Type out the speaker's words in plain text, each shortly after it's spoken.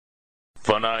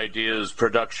Fun Ideas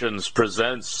Productions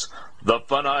presents the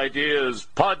Fun Ideas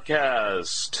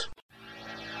Podcast.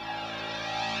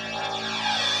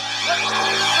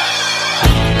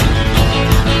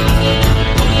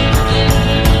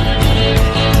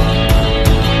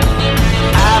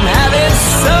 I'm having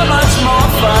so much more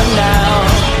fun now.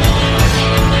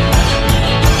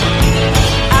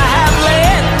 I have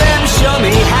let them show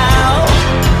me how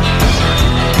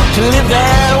to live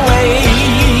their way.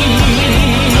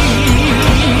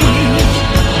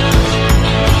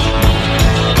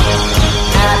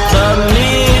 At the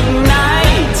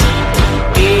midnight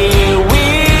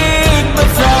earwig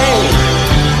buffet.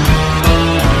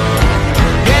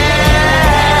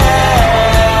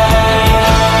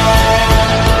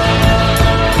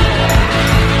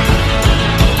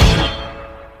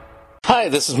 Hi,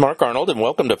 this is Mark Arnold, and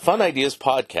welcome to Fun Ideas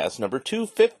Podcast number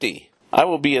 250. I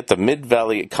will be at the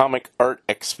Mid-Valley Comic Art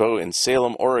Expo in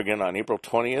Salem, Oregon on April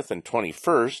 20th and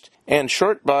 21st, and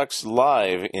Shortbox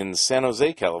Live in San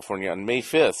Jose, California on May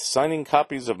 5th, signing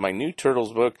copies of my new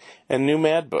Turtles book and new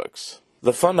Mad books.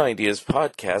 The Fun Ideas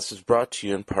Podcast is brought to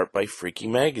you in part by Freaky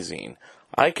Magazine.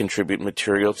 I contribute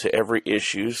material to every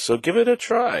issue, so give it a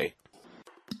try.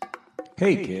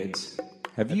 Hey kids,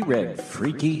 have you read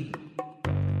Freaky?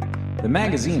 The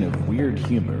magazine of weird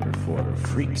humor for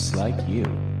freaks like you.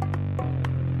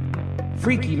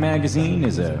 Freaky Magazine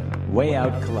is a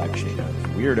way-out collection of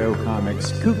weirdo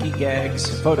comics, kooky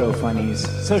gags, photo funnies,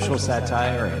 social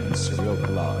satire, and surreal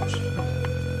collage.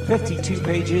 52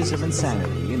 pages of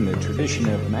insanity in the tradition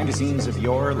of magazines of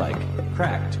yore like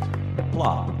Cracked,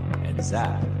 Plop, and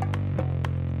Zap.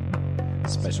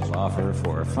 Special offer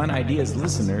for Fun Ideas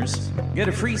listeners, get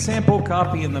a free sample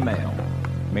copy in the mail.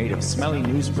 Made of smelly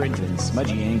newsprint and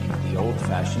smudgy ink the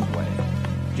old-fashioned way.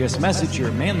 Just message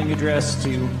your mailing address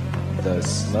to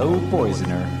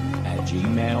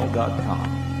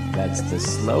theslowpoisoner@gmail.com. That's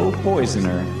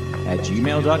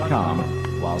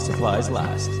theslowpoisoner@gmail.com while supplies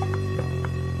last.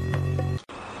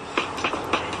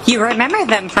 You remember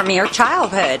them from your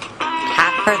childhood.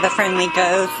 Casper the Friendly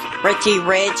Ghost, Richie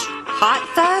Rich, Hot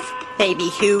Stuff, Baby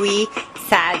Huey,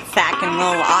 Sad Sack and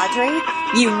Little Audrey.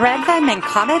 You read them in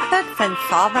comic books and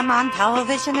saw them on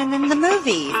television and in the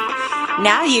movies.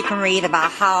 Now you can read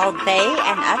about how they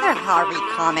and other Harvey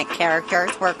comic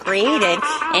characters were created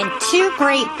in two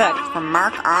great books from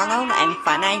Mark Arnold and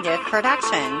Fun Ideas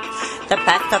Productions, The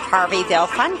Best of Harveyville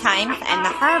Fun Times and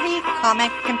The Harvey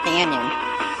Comic Companion.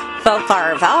 Both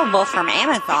are available from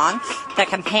Amazon. The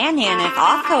Companion is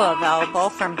also available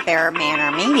from Fair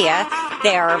Manor Media.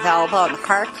 They are available in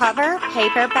hardcover,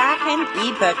 paperback, and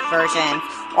ebook versions.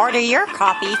 Order your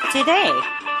copies today.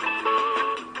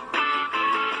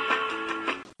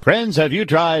 Friends, have you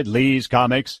tried Lee's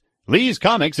Comics? Lee's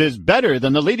Comics is better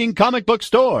than the leading comic book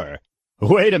store.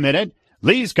 Wait a minute.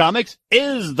 Lee's Comics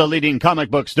is the leading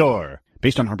comic book store.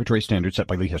 Based on arbitrary standards set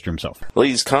by Lee Hester himself.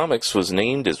 Lee's Comics was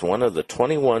named as one of the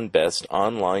 21 best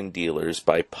online dealers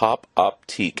by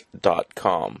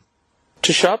popoptique.com.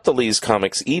 To shop the Lee's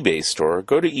Comics eBay store,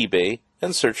 go to eBay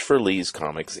and search for Lee's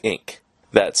Comics Inc.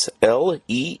 That's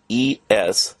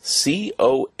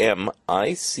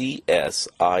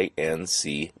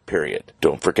LEESCOMICSINC, period.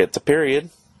 Don't forget the period.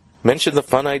 Mention the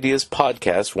Fun Ideas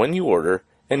Podcast when you order,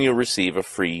 and you'll receive a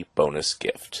free bonus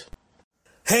gift.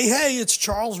 Hey, it's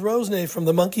Charles Rosenay from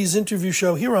the Monkeys Interview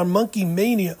Show here on Monkey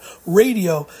Mania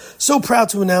Radio. So proud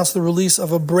to announce the release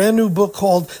of a brand new book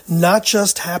called Not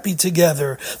Just Happy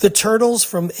Together, The Turtles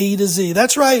from A to Z.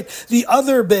 That's right, the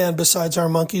other band besides our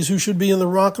Monkeys who should be in the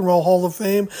Rock and Roll Hall of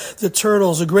Fame, The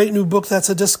Turtles, a great new book that's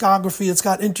a discography. It's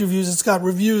got interviews, it's got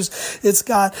reviews, it's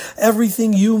got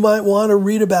everything you might want to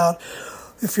read about.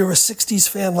 If you're a 60s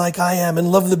fan like I am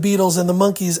and love the Beatles and the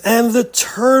Monkees and the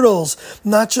Turtles,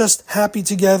 Not Just Happy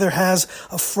Together has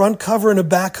a front cover and a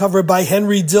back cover by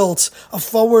Henry Diltz, a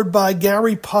forward by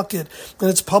Gary Puckett, and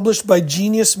it's published by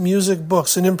Genius Music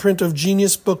Books, an imprint of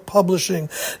Genius Book Publishing,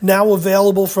 now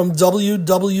available from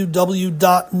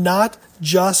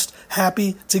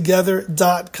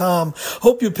www.notjusthappytogether.com.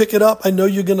 Hope you pick it up. I know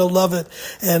you're going to love it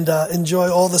and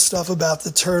enjoy all the stuff about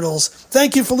the Turtles.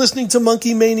 Thank you for listening to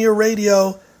Monkey Mania Radio.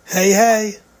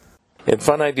 Hey. In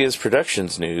Fun Ideas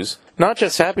Productions news, Not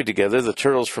Just Happy Together, The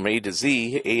Turtles from A to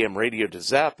Z, AM Radio to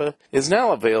Zappa, is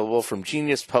now available from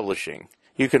Genius Publishing.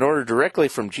 You can order directly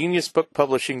from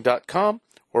geniusbookpublishing.com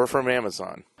or from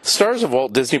Amazon. Stars of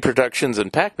Walt Disney Productions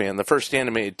and Pac-Man, the first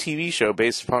animated TV show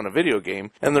based upon a video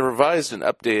game, and the revised and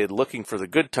updated Looking for the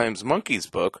Good Times Monkeys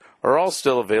book are all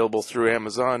still available through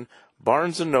Amazon,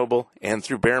 Barnes & Noble, and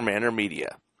through Bear Manor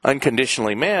Media.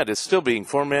 Unconditionally Mad is still being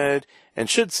formatted and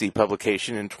should see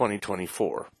publication in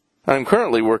 2024. I'm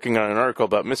currently working on an article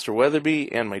about Mr.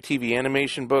 Weatherby and my TV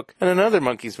animation book, and another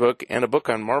Monkeys book, and a book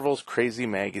on Marvel's Crazy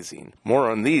Magazine.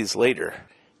 More on these later.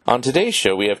 On today's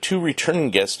show, we have 2 returning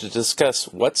guests to discuss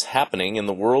what's happening in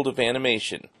the world of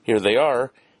animation. Here they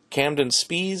are, Kamden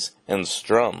Spies and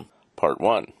Strumm, Part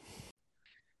 1.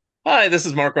 Hi, this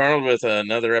is Mark Arnold with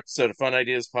another episode of Fun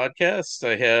Ideas Podcast.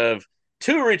 I have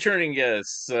 2 returning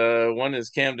guests. One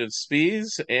is Kamden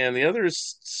Spies, and the other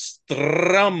is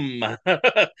Strum.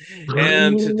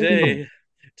 And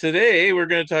today we're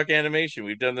going to talk animation.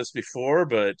 We've done this before,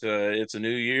 but it's a new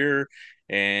year,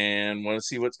 and want to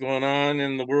see what's going on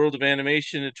in the world of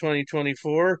animation in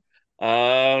 2024.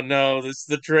 Oh no, this is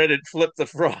the dreaded Flip the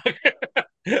Frog.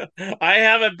 I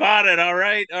haven't bought it. All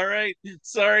right.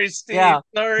 Sorry, Steve. Yeah.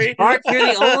 Sorry, Mark,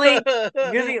 you're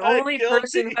the only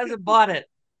person who hasn't bought it.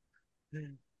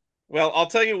 Well, I'll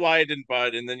tell you why I didn't buy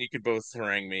it, and then you could both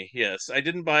harangue me. Yes, I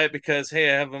didn't buy it because, hey,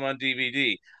 I have them on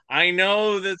DVD. I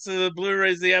know that's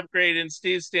Blu-ray's the upgrade, and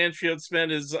Steve Stanfield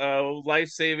spent his life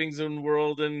savings in the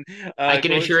world, and I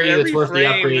can assure you it's worth the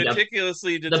upgrade.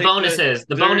 Meticulously to the take bonuses,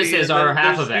 the bonuses are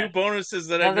half of New it. bonuses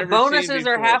that Now, I've the never seen bonuses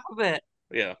are before. half of it.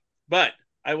 Yeah, but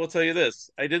I will tell you this: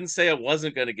 I didn't say I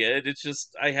wasn't going to get it. It's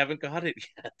just I haven't got it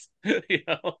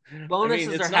yet. Bonuses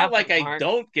it's are not half like of it, I Mark.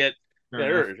 don't get.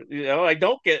 I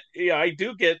don't get. I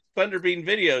do get Thunderbeam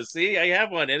videos. See, I have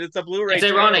one, and it's a Blu-ray. It's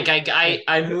ironic.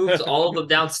 I moved all of them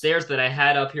downstairs that I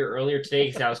had up here earlier today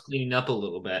because I was cleaning up a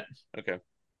little bit. Okay.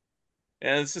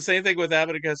 And it's the same thing with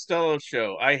Abbott and Costello's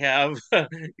show. I have,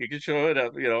 you can show it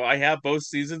up. I have both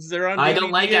seasons. They're on. I DVD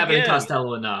don't like Abbott and again.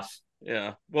 Costello enough.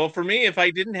 Yeah. Well, for me, if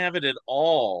I didn't have it at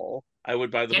all, I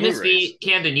would buy the Blu-rays.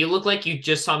 Kamden, you look like you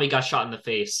just saw me got shot in the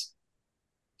face.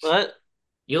 What?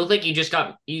 You look like you just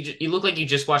got you look like you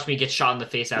just watched me get shot in the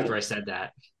face after I said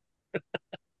that.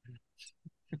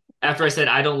 After I said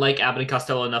I don't like Abbott and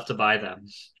Costello enough to buy them.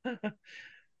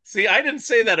 See, I didn't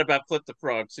say that about Flip the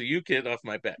Frog, so you get off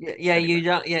my back. Yeah, anyway. You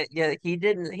don't. Yeah. He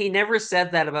didn't. He never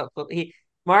said that about Flip.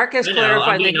 Mark has clarified.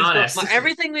 I'm being honest.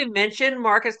 Everything we mentioned,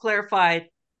 Mark has clarified.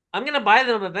 I'm going to buy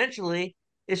them eventually.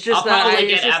 It's just I'll probably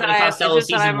get Abbott and Costello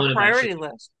season 1 priority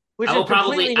list. I will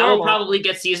probably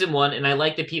get season 1, and I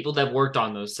like the people that worked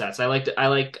on those sets. I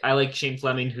like Shane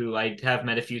Fleming, who I have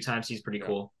met a few times. He's pretty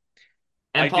cool.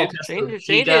 And Paul Kessler,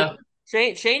 Shane,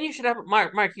 you should have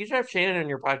Mark. You should have Shane on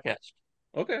your podcast.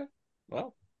 Okay,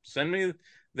 well, send me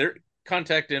their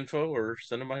contact info or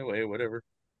send them my way, whatever.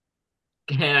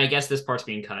 And I guess this part's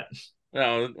being cut.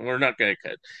 No, we're not going to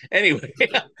cut. Anyway,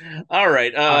 all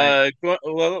right.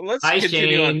 Well, let's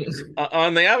continue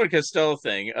on the Abbott Costello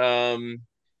thing.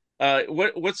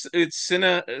 What's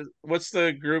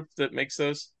the group that makes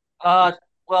those?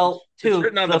 Well, 2. It's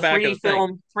written on the back of the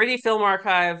thing. 3D Film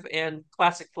Archive and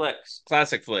Classic Flicks.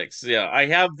 Classic Flicks. Yeah, I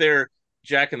have their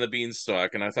Jack and the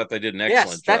Beanstalk, and I thought they did an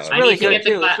excellent job. That's really good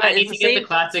too. I need to get the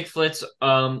Classic Flicks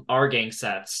R-Gang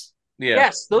sets. Yeah.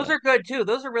 Yes, those are good too.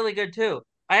 Those are really good too.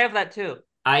 I have that too.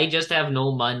 I just have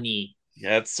no money.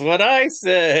 That's what I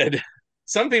said.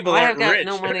 Some people aren't rich.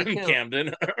 No money too.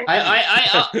 Kamden.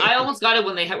 I almost got it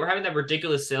when they were having that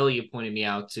ridiculous sale you pointed me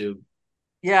out to.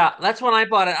 Yeah, that's when I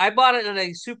bought it. I bought it at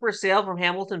a super sale from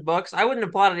Hamilton Books. I wouldn't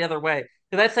have bought it the other way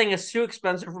because that thing is too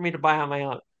expensive for me to buy on my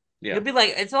own. Yeah. It'd be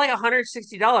like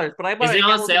 $160, but I bought it. Is it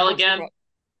on sale again?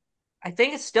 I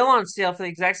think it's still on sale for the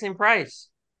exact same price.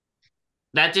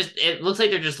 It looks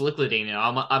like they're just liquidating it.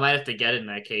 I might have to get it in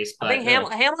that case. But I think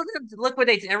Hamilton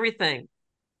liquidates everything.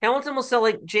 Hamilton will sell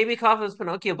like J.B. Kaufman's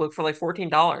Pinocchio book for like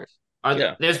 $14.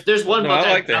 There's one book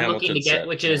I'm Hamilton looking to get,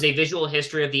 which is a visual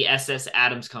history of the SS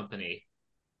Adams Company.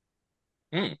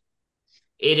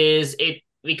 Because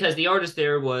the artist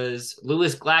there was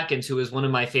Louis Glackens, who is one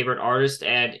of my favorite artists,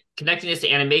 and connecting this to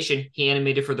animation, he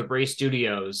animated for the Bray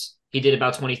Studios. He did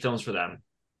about 20 films for them.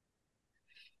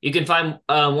 You can find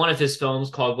one of his films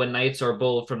called When Nights Are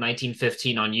Bold from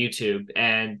 1915 on YouTube,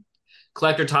 and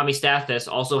collector Tommy Stathis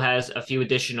also has a few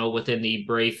additional within the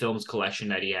Bray Films collection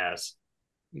that he has.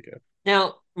 Okay.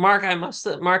 Now, Mark, I must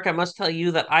tell you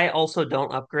that I also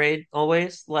don't upgrade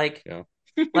always. Like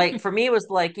for me, it was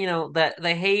like,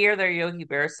 the Hey Year There Yogi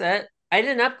Bear set. I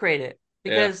didn't upgrade it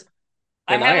because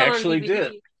I actually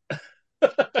did.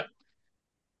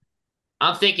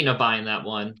 I'm thinking of buying that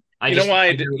one. You know why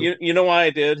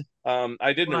I did?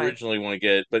 I didn't originally want to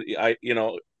get it, but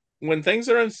when things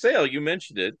are on sale, you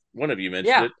mentioned it. One of you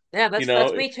mentioned it. Yeah,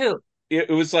 that's me too. It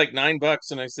was like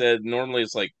 $9, and I said normally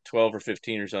it's like 12 or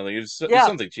 15 or something. It was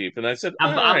something cheap, and I said,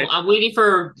 I'm waiting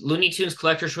for Looney Tunes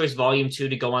Collector's Choice Volume 2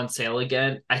 to go on sale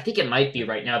again. I think it might be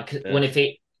right now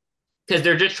because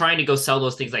they're just trying to go sell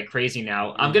those things like crazy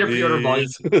now. I'm gonna pre-order Volume.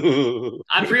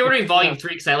 I'm pre-ordering Volume 3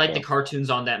 because I like the cartoons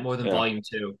on that more than Volume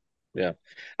 2. Yeah.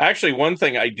 Actually, one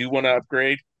thing I do want to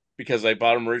upgrade because I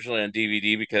bought them originally on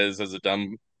DVD because as a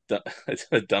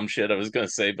a dumb shit I was going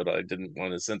to say, but I didn't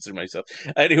want to censor myself.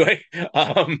 Anyway,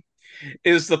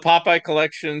 is the Popeye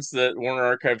collections that Warner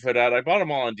Archive put out. I bought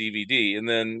them all on DVD, and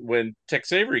then when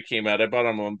Tex Avery came out, I bought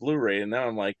them on Blu-ray, and now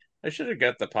I'm like, I should have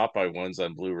got the Popeye ones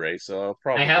on Blu-ray. So I'll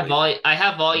probably. I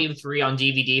have volume 3 on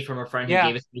DVD from a friend who Yeah.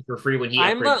 gave it to me for free when he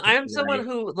upgraded to I'm someone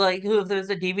Blu-ray. who if there's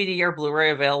a DVD or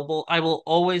Blu-ray available, I will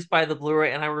always buy the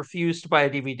Blu-ray and I refuse to buy a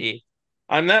DVD.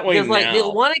 I'm that way Because now.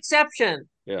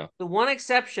 Yeah. the one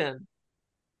exception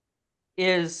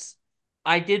is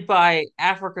I did buy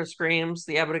Africa Screams,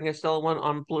 the Abbott and Costello one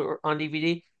on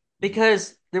DVD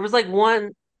because there was like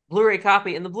one Blu-ray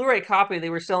copy, and the Blu-ray copy they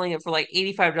were selling it for like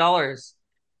 $85.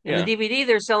 And the Yeah. DVD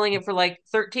they're selling it for like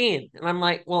 13. And I'm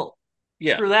like, well,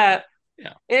 Yeah. screw that.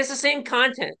 Yeah. And it's the same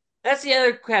content. That's the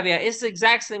other caveat. It's the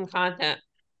exact same content.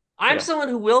 I'm Yeah. someone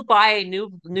who will buy a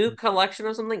new collection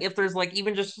of something if there's like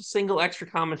even just a single extra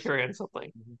commentary on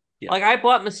something. Yeah. Like I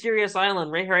bought Mysterious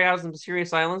Island, Ray Harryhausen's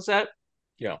Mysterious Island set,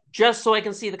 Yeah. just so I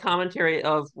can see the commentary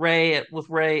of Ray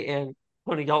and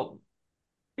Tony Dalton.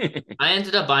 I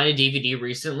ended up buying a DVD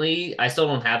recently. I still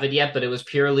don't have it yet, but it was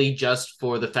purely just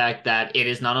for the fact that it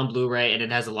is not on Blu-ray and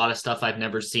it has a lot of stuff I've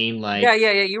never seen. Like, Yeah.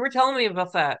 You were telling me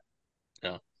about that.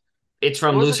 Yeah. it's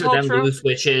from What was it Looser called, Than True? Loose,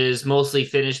 which is mostly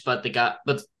finished, but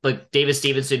David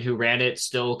Stevenson, who ran it,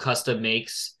 still custom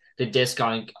makes the disc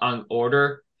on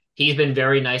order. He's been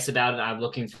very nice about it. I'm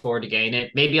looking forward to getting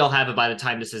it. Maybe I'll have it by the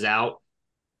time this is out.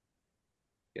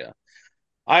 Yeah.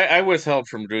 I withheld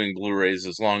from doing Blu-rays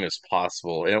as long as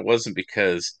possible, and it wasn't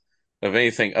because of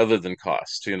anything other than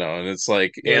cost, And it's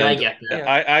like, Yeah, I and get that.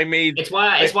 Yeah. I made, It's why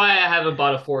I haven't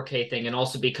bought a 4K thing, and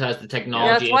also because the Yeah,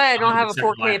 technology that's is why I don't have a 100%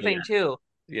 4K reliable thing yet. too.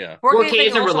 yeah, 4K 4K thing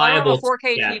isn't also, I don't have a reliable.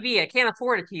 4K Yeah. TV. I can't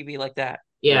afford a TV like that.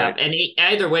 Yeah, right, and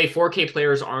either way, 4K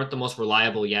players aren't the most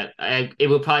reliable yet. It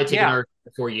would probably take Yeah. another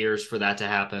 4 years for that to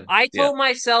happen. I Yeah. told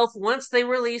myself once they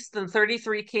release the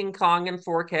 33 King Kong in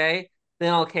 4K,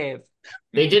 then I'll cave.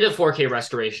 They did a 4K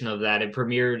restoration of that. It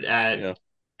premiered yeah.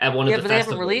 at one of Yeah, the but they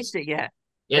haven't festivals. released it yet.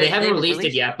 Yeah, they haven't haven't released it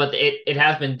released yet, but it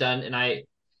has been done, and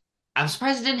I'm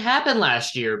surprised it didn't happen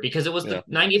last year because it was Yeah. the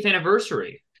 90th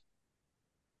anniversary.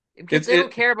 because they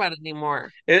don't care about it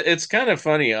anymore. It's kind of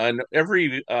funny on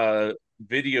every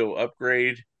video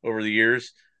upgrade over the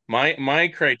years. My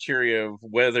criteria of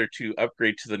whether to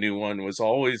upgrade to the new one was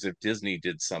always if Disney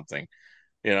did something.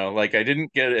 Like I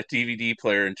didn't get a DVD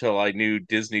player until I knew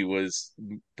Disney was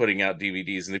putting out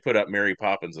DVDs, and they put out Mary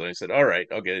Poppins, and I said, "All right,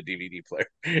 I'll get a DVD player."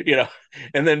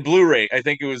 And then Blu-ray. I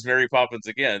think it was Mary Poppins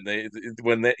again.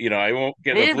 I won't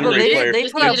get a Blu-ray player They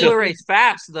put out until Blu-rays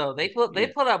fast though. They yeah,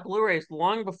 put out Blu-rays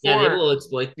long Yeah, they before. will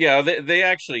exploit. yeah, they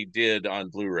actually did on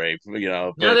Blu-ray,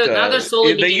 Now but they're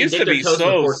slowly they beginning to used dip to their be toes in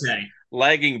the so 4K.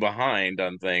 lagging behind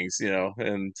on things,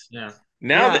 and Yeah.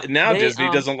 now Yeah, now they, Disney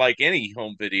doesn't like any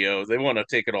home video. They want to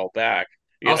take it all back.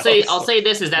 I'll say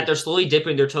this is that they're slowly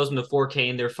dipping their toes into 4K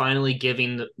and they're finally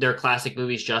giving their classic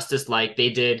movies justice, like they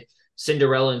did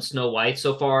Cinderella and Snow White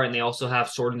so far, and they also have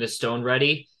Sword in the Stone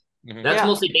ready. Mhm. That's Yeah.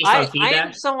 mostly based on I feedback.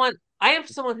 am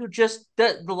someone who just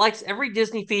likes every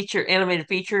Disney animated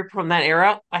feature from that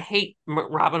era. I hate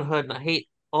Robin Hood and I hate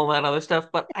all that other stuff,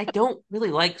 but I don't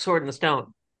really like Sword in the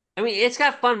Stone. I mean, it's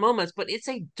got fun moments, but it's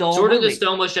a dull Sword in the movie.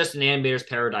 Stone was just an animator's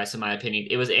paradise, in my opinion.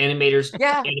 It was animators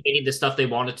Yeah. animating the stuff they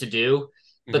wanted to do,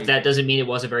 but Mhm. that doesn't mean it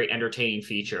was a very entertaining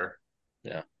feature.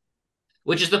 Yeah.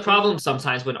 Which is the problem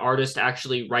sometimes when artists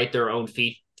actually write their own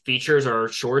features or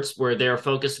shorts where they're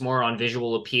focused more on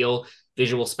visual appeal,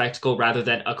 visual spectacle, rather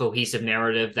than a cohesive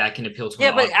narrative that can appeal to an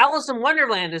Yeah, but audience. Alice in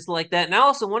Wonderland is like that, and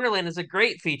Alice in Wonderland is a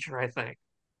great feature, I think.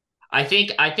 I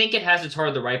think it has its heart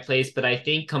in the right place, but I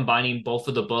think combining both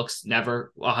of the books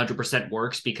never 100%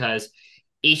 works because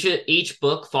each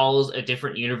book follows a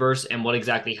different universe and what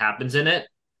exactly happens in it.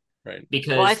 Right.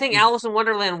 Because Well, I think Alice in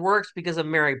Wonderland works because of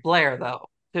Mary Blair, though,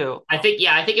 too. I think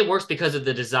it works because of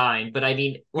the design, but I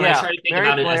mean, when I Yeah, try to think Mary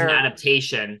about it as an Blair.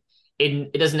 adaptation,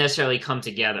 it doesn't necessarily come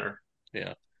together.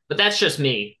 Yeah. But that's just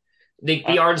me. The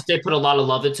I- artists did put a lot of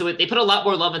love into it. They put a lot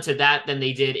more love into that than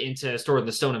they did into Sword in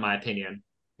the Stone, in my opinion.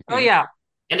 Oh yeah,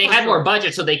 And they For had sure. more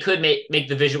budget, so they could make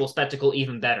the visual spectacle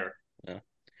even better. Yeah.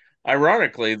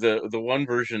 Ironically, the one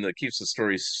version that keeps the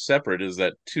stories separate is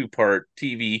that two-part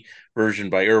TV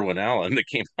version by Irwin Allen that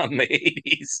came out in the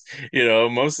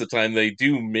 80s. Most of the time they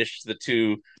do mish the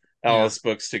two Alice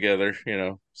books together,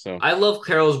 so I love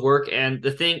Carol's work, and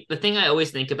the thing I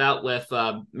always think about with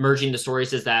merging the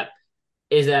stories is that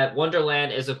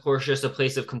Wonderland is of course just a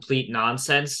place of complete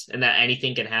nonsense and that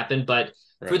anything can happen, but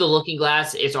right. Through the Looking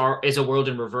Glass is a world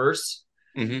in reverse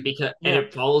because and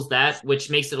it follows that, which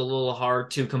makes it a little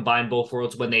hard to combine both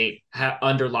worlds when they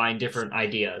underline different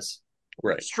ideas.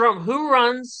 Right. Strum, who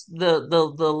runs the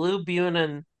Lou Bune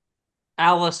and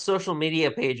Alice social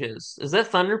media pages? Is that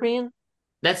Thunderbean?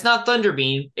 That's not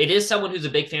Thunderbean. It is someone who's a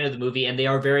big fan of the movie, and they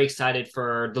are very excited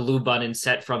for the Lou Bunnin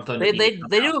set from Thunderbean.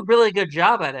 They do a really good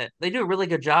job at it. They do a really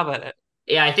good job at it.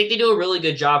 Yeah, I think they do a really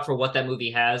good job for what that movie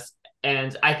has,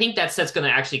 and I think that set's going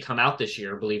to actually come out this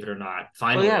year. Believe it or not,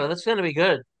 finally. Oh yeah, that's going to be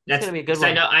good. That's going to be a good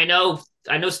one. I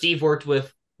know. Steve worked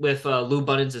with Lou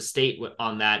Bunnin's estate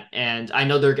on that, and I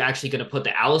know they're actually going to put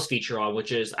the Alice feature on,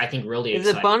 which is I think really exciting.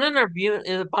 Is it Bunnin or Bunin?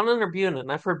 Is it Bunnin or Bunin?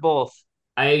 I've heard both.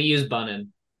 I use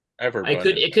Bunnin. I've heard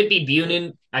Bunnin. It could be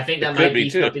Bunin. I think that might be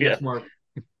something that's more.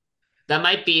 That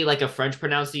might be like a French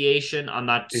pronunciation. I'm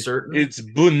not certain. It's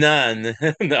Bunan.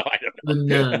 No, I don't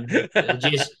know. Bunan.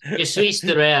 Je suis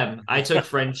Strum. I took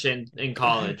French in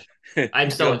college. I'm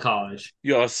still in college.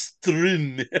 You're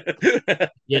Strum.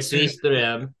 Je suis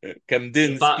Strum.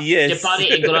 Kamden Spies. Je parle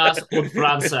English en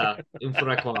français.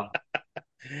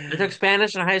 I took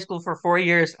Spanish in high school for 4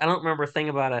 years. I don't remember a thing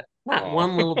about it. Not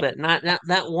one little bit. Not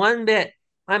one bit.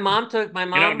 My mom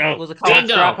was a college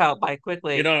dropout by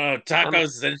quickly. You don't know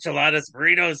tacos, enchiladas,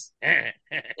 burritos.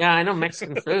 Yeah, I know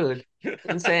Mexican food.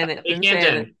 Didn't say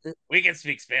it. We can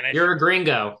speak Spanish. You're a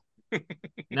gringo.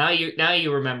 now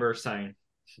you remember saying.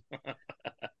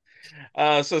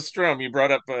 So Strum, you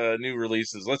brought up new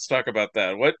releases. Let's talk about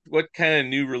that. What kind of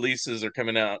new releases are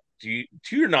coming out? To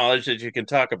your knowledge that you can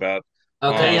talk about?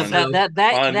 Okay,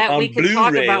 that we can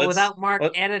talk about without Mark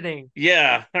editing.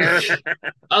 Yeah.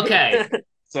 Okay.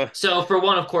 So for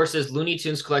one, of course, is Looney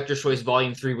Tunes Collector's Choice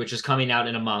Volume 3, which is coming out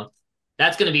in a month.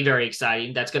 That's going to be very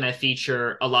exciting. That's going to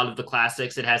feature a lot of the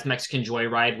classics. It has Mexican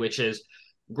Joyride, which is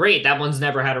great. That one's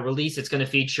never had a release. It's going to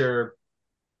feature...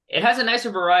 It has a nicer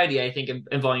variety, I think,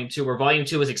 in Volume 2, where Volume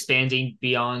 2 is expanding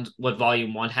beyond what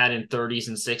Volume 1 had in 30s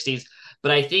and 60s.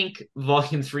 But I think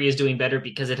Volume 3 is doing better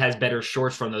because it has better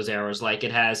shorts from those eras. Like,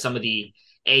 it has some of the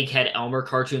Egghead Elmer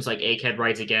cartoons, like Egghead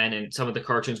Rides Again, and some of the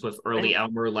cartoons with early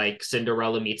Elmer, like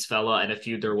Cinderella Meets Fella and A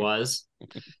Feud There Was.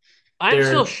 I'm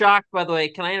still shocked, by the way.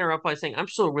 Can I interrupt by saying I'm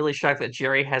still really shocked that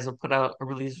Jerry hasn't put out a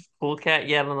release of Cool Cat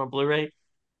yet on a Blu-ray?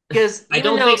 Because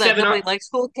even though that nobody likes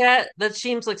Cool Cat, that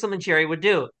seems like something Jerry would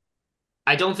do.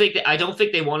 I don't think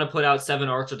they want to put out 7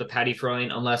 arcs with the Patty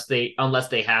Froing unless they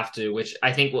have to, which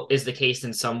I think is the case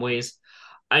in some ways.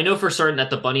 I know for certain that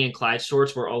the Bunny and Clyde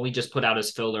shorts were only just put out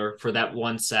as filler for that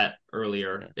one set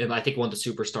earlier, and I think one of the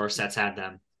Superstar sets had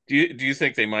them. Do you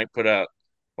think they might put out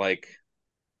like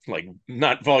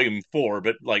not Volume 4,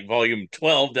 but like Volume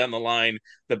 12 down the line,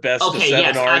 the best of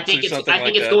 7 arcs or something? I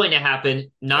think it's going to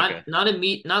happen. Not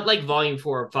like Volume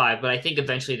 4 or 5, but I think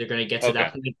eventually they're going to get to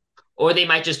that point. Or they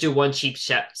might just do one cheap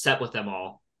set with them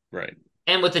all. Right.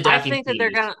 And with the Daffy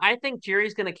I think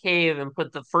Jerry's gonna cave and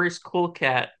put the first Cool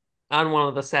Cat on one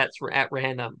of the sets at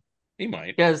random. He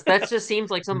might. Because that just seems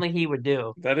like something he would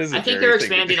do. That is I think they're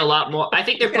expanding a lot more. I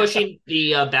think they're pushing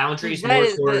the boundaries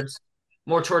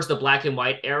more towards the black and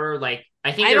white era. Like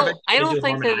I don't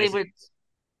think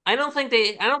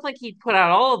he'd put out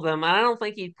all of them. And I don't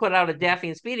think he'd put out a Daffy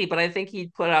and Speedy, but I think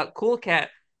he'd put out Cool Cat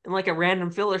in like a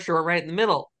random filler short right in the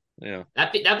middle. Yeah,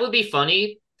 that would be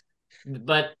funny,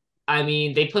 but I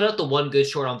mean, they put out the one good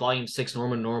short on Volume 6,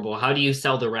 Norman Normal. How do you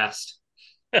sell the rest?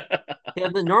 Yeah,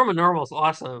 the Norman Normal's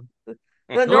awesome. The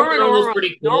Norman Normal's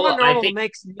pretty cool. Norman Normal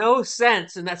makes no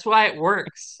sense, and that's why it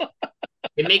works.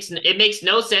 It makes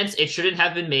no sense. It shouldn't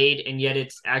have been made, and yet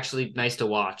it's actually nice to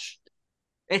watch.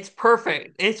 It's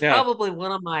perfect. It's probably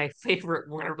one of my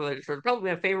favorite Warner Brothers shorts. Probably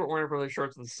my favorite Warner Brothers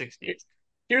shorts of the 60s.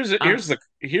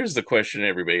 Here's the question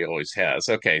everybody always has.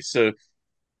 Okay, so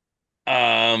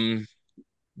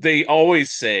they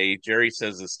always say, Jerry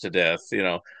says this to death,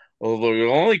 well, we'll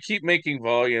only keep making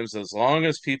volumes as long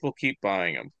as people keep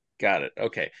buying them. Got it.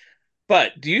 Okay.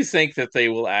 But do you think that they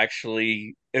will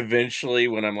actually eventually,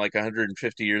 when I'm like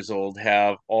 150 years old,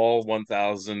 have all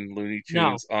 1,000 Looney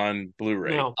Tunes on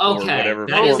Blu-ray? No. Or whatever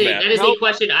that format? Is a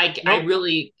question I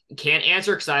really can't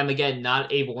answer because I'm, again,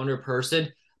 not a Warner person.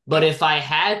 But if I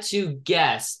had to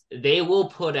guess, they will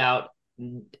put out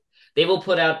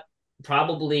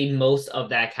probably most of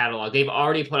that catalog. They've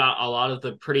already put out a lot of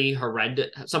the pretty horrendous,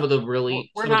 some of the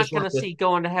really. We're not going to see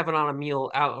Going to Heaven on a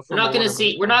Mule out. We're not going to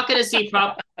see. We're not going to see.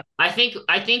 I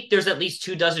think there's at least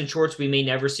 24 shorts we may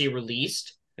never see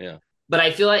released. Yeah. But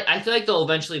I feel like they'll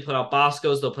eventually put out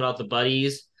Bosco's. They'll put out the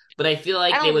Buddies. But I feel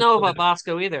like I don't know about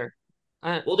Bosco either.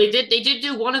 Well, they did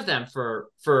do one of them for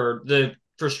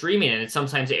streaming, and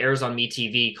sometimes it airs on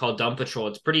MeTV called Dumb Patrol.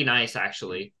 It's pretty nice,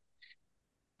 actually.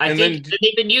 I And think then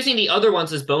they've been using the other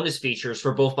ones as bonus features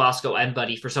for both Bosco and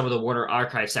Buddy for some of the Warner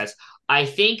Archive sets. I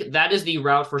think that is the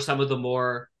route for some of the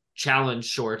more challenge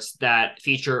shorts that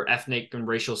feature ethnic and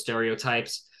racial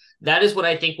stereotypes. That is what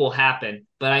I think will happen.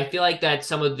 But I feel like that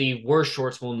some of the worst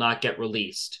shorts will not get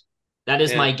released. That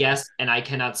is my and guess, and I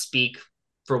cannot speak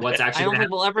for what's I actually don't going to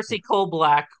think happen. we'll ever see Coal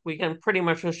Black. We can pretty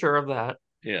much assure of that.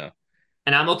 yeah,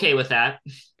 And I'm okay with that.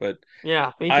 but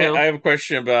Yeah, me I too. have a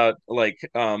question about like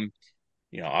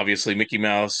obviously Mickey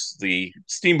Mouse, the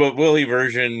Steamboat Willie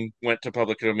version went to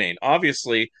public domain.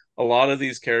 Obviously, a lot of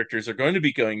these characters are going to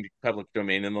be going to public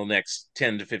domain in the next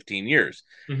 10 to 15 years.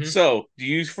 Mhm. So, do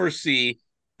you foresee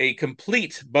a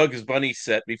complete Bugs Bunny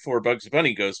set before Bugs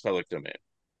Bunny goes public domain?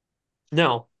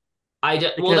 No,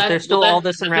 Well, because there's still all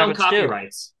this in the film rabbits too.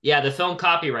 copyrights. Yeah, the film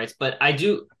copyrights. But I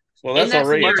do Well, in that's that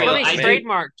already in Bugs public scenario, Bunny's I do. domain.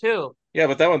 trademark too. Yeah,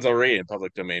 but that one's already in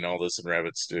public domain. All this and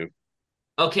rabbits too.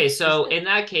 Okay, Is so it? in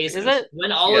that case, Is it?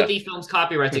 when all of Yeah. the film's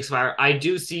copyrights expire, I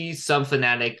do see some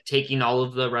fanatic taking all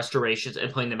of the restorations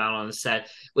and putting them out on the set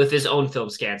with his own film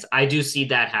scans. I do see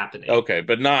that happening. Okay,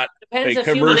 but not Depends a if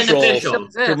humans Unofficial.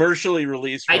 commercially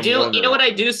released I from do. You know Warner. what I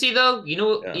do see though?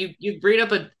 Yeah. You bring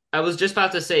up a. I was just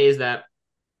about to say is that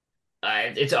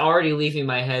it's already leaving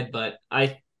my head, but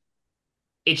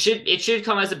it should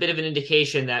come as a bit of an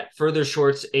indication that further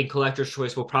shorts in Collector's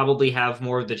Choice will probably have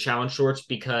more of the challenge shorts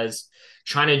because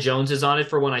China Jones is on it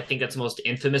for one. I think that's the most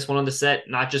infamous one on the set,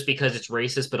 not just because it's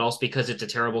racist, but also because it's a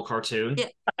terrible cartoon. Yeah,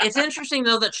 it's interesting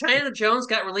though that China Jones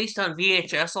got released on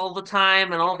VHS all the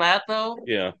time and all that though.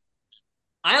 Yeah.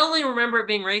 I only remember it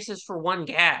being racist for one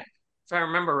gag, if I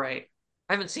remember right.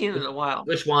 I haven't seen it in a while.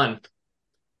 Which one?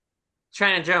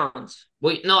 China Jones,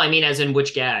 Wait, no, I mean as in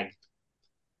which gag?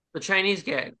 the Chinese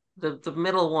gag, the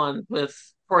middle one with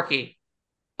Porky.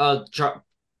 Char-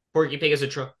 Porky Pig is a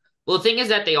troll. Well, the thing is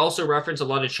that they also reference a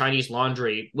lot of Chinese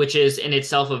laundry, which is in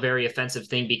itself a very offensive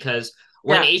thing because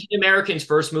when Yeah. Asian Americans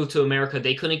first moved to America,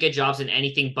 they couldn't get jobs in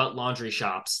anything but laundry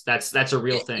shops. That's a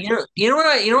real thing. You know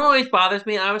what always bothers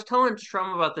me? I was telling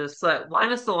Strum about this. That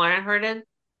Linus the Lionhearted,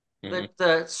 Hmm.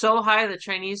 the so high the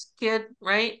Chinese kid,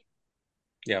 right?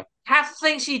 Yeah. Half the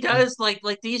things he does, like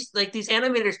these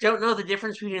animators don't know the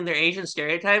difference between their Asian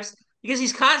stereotypes because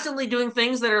he's constantly doing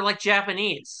things that are like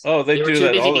Japanese. Oh, they They were do too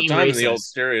that busy all the being time in the old racist.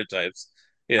 stereotypes.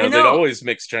 I They'd know, always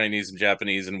mix Chinese and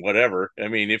Japanese and whatever. I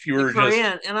mean, if you and were just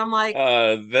Korean, and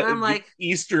the I'm like,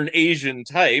 Eastern Asian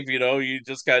type, you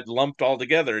just got lumped all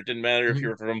together. It didn't matter if you Mhm.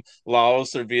 were from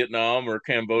Laos or Vietnam or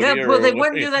yeah, Cambodia but they or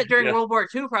wouldn't do that during yeah. World War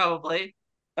II probably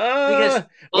Uh, because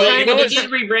well, Well, they it's did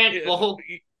rebrand.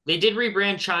 yeah, They did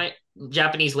rebrand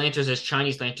Japanese lanterns as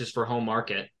Chinese lanterns for home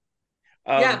market.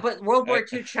 yeah, um, but World I, War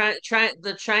II,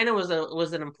 China was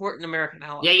an important American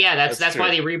ally. Yeah, that's that's why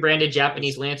true. they rebranded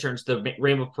Japanese That's lanterns, the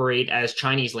Rainbow Parade, as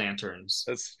Chinese lanterns.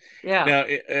 that's Yeah, now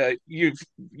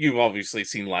you've obviously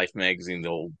seen Life magazine, the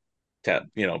old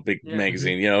big yeah.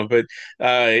 magazine, but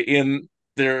in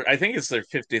their I think it's their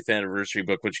 50th anniversary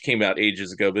book, which came out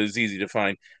ages ago, but it's easy to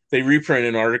find. They reprint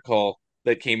an article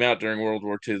that came out during World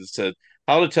War II that said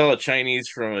how to tell a Chinese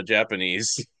from a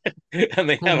Japanese, and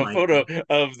they Oh have a my photo god.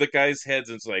 of the guys' heads.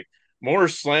 And it's like more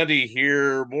slanty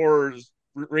here, more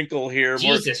wrinkle here,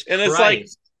 more, Jesus and it's like,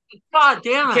 Christ. God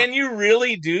damn it! can you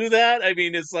really do that? I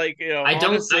mean, it's like, I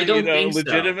honestly, don't think so.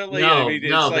 legitimately, I No, mean,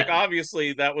 it's no, like that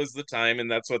obviously that was the time and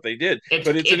that's what they did.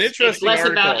 But it's an it's interesting less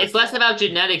about article. it's less about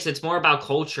genetics, it's more about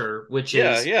culture, which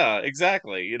Yeah, is yeah,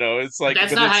 exactly. It's like,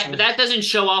 that's but not it's that doesn't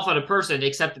show off on a person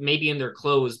except maybe in their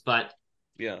clothes,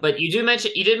 yeah. but you did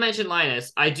mention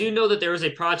Linus. I do know that there is a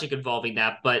project involving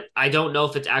that, but I don't know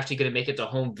if it's actually going to make it to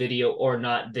home video or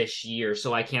not this year,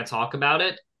 so I can't talk about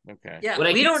it. Okay. Yeah, What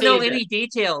I we can don't say know is that any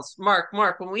details, Mark.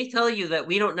 When we tell you that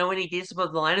we don't know any details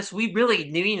about the Linus, we really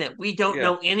mean it. We don't Yeah.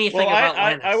 know Well, anything I, about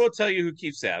I Linus. will tell you who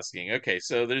keeps asking. Okay,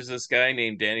 so there's this guy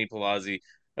named Danny Palazzi,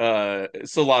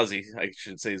 Salazzi, I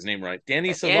should say his name right. Danny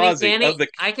Salazzi of the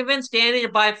I convinced Danny to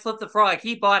buy Flip the Frog.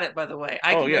 He bought it, by the way.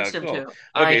 I Oh yeah, convinced him cool. to.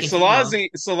 all Okay, right, continue on.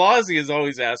 Salazzi is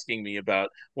always asking me about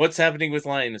what's happening with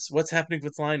Linus, what's happening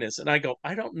with Linus, and I go,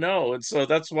 I don't know. And so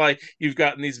that's why you've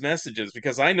gotten these messages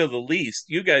because I know the least.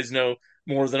 You guys know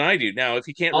more than I do. Now, if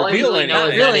you can't All I reveal really know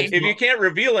Not is that anything, really. if you can't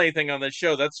reveal anything on this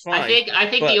show, that's fine. I think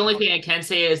the But only thing I can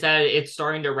say is that it's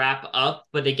starting to wrap up,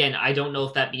 but again, I don't know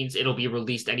if that means it'll be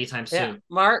released anytime Yeah, soon.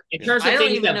 Mark. In yeah, terms I of don't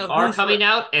things even that know are who's. coming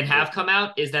out and yeah. have come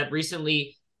out, is that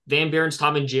recently Van Buren's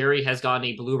Tom and Jerry has gotten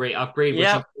a Blu-ray upgrade, which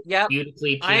Yep, includes yep.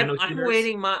 beautifully I'm piano I'm tuners.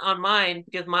 waiting on mine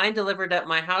because mine delivered at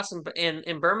my house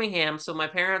in Birmingham. So my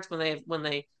parents, when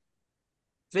they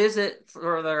visit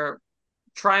for their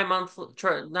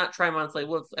not tri-monthly,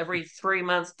 with every 3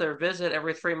 months their visit,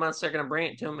 every 3 months they're going to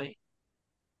bring it to me.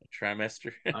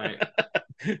 Trimester. All right.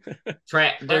 That's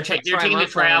a They're taking the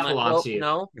tri-month element. triathlon Well, to you.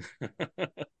 no.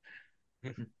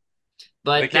 They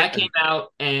But that can't. came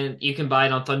out, and you can buy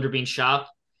it on Thunderbean Shop.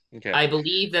 Okay. I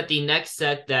believe that the next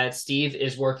set that Steve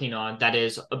is working on that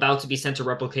is about to be sent to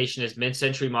replication is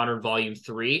Mid-Century Modern Volume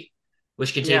 3,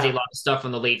 which contains a Yeah. lot of stuff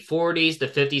from the late 40s, the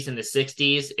 50s, and the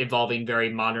 60s, involving very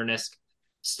modernist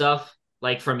stuff,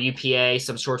 like from UPA,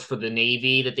 some shorts for the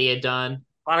Navy that they had done.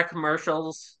 A lot of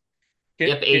commercials. Can,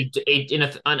 Yep, can,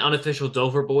 an unofficial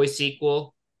Dover Boy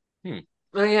sequel. hmm.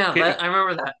 Oh yeah, Can, I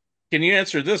remember that. can you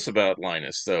answer this about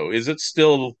Linus though? Is it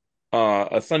still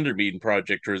a Thunderbeam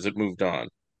project, or has it moved on?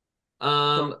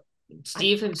 Um,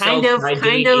 Steve Kind himself of, tried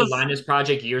kind doing a of. Linus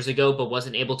project years ago, but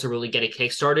wasn't able to really get it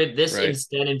kickstarted. This Right.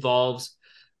 instead involves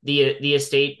the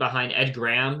estate behind Ed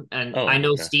Graham, and I Oh,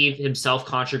 know okay. Steve himself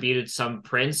contributed some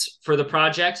prints for the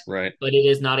project, Right. but it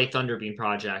is not a Thunderbeam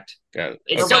project. Got it.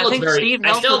 It No, Okay. but still I looks think very. Steve I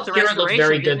helped with still the hear it looks very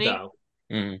restoration, good didn't he? though.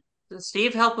 Mhm.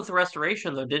 Steve helped with the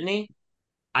restoration, though, didn't he?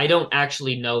 I don't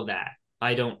actually know that.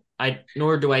 I don't. I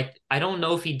nor do I. I don't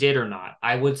know if he did or not.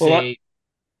 I would Well, say.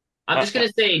 I'm I, just gonna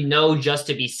say no, just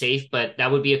to be safe, but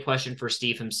that would be a question for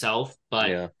Steve himself.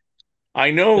 yeah,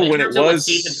 I know But in when it terms of what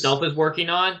Steve was. himself is working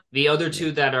on, the other Yeah.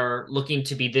 two that are looking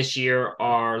to be this year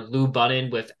are Lou Bunnin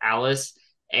with Alice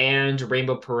and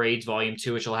Rainbow Parades Volume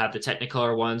 2, which will have the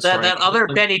Technicolor ones That starring. other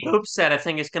Betty Boop set, I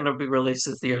think, is going to be released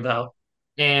this year, though.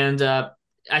 And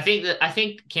I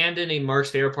think Camden and Mark's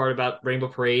favorite part about Rainbow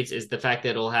Parades is the fact that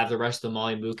it'll have the rest of the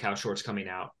Molly Moo Cow shorts coming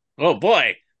out. Oh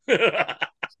boy.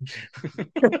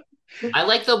 I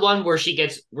like the one where she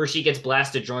gets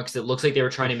blasted drunk because it looks like they were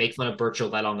trying to make fun of Burt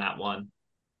Gillette on that one.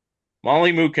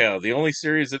 Molly Moo Cow, the only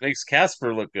series that makes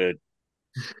Casper look good.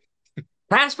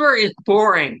 Casper is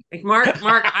boring. Like Mark,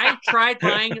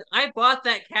 I bought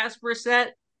that Casper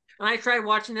set, and I tried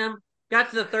watching them. Got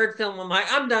to the third film, I'm like,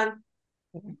 I'm done.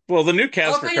 Well, the new I'll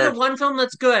Casper tell you the card. one film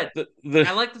that's good. The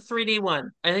I like the 3D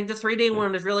one. I think the 3D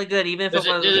one is really good, even if There's it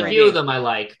wasn't there's a 3D. few of them I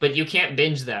like, but you can't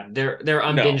binge them. They're no,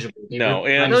 unbingeable. no,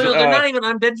 and No, they're not even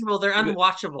unbingeable. They're the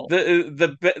unwatchable.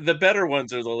 the better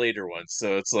ones are the later ones.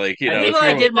 So it's like, I know, tell you if what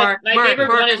I you did, Mark. My Mark, favorite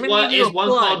Mark, one I'm going to give you a one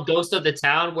plug. called Ghost of the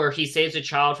Town, where he saves a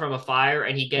child from a fire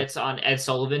and he gets on Ed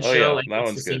Sullivan's Oh, show yeah, and that gets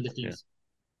one's to sing good. the themes.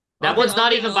 Yeah. That one's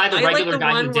not even by the I like regular the guy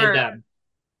who one did where them.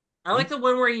 I like the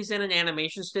one where he's in an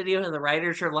animation studio and the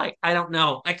writers are like, I don't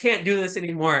know, I can't do this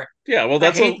anymore. Yeah, well, I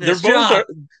that's hate they're this job.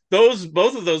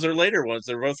 both of those are later ones.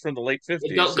 They're both from the late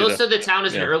 50s. Ghost of the Town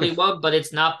is an Yeah. early one, but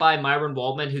it's not by Myron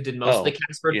Waldman, who did most of the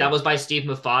Casper. yeah. That was by Steve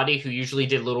Mafadi, who usually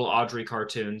did little Audrey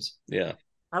cartoons. Yeah.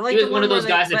 I like He was the one of those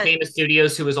where guys at Famous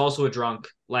Studios who was also a drunk,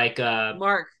 like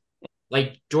Mark.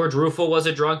 like George Rufo was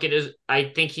a drunk. It is, I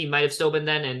think he might have still been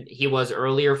then, and he was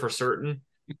earlier for certain.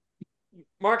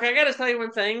 Mark, I gotta tell you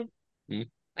one thing. Hmm?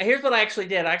 Here's what I actually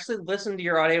did. I actually listened to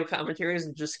your audio commentaries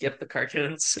and just skipped the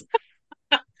cartoons.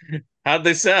 How'd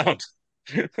they sound?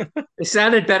 They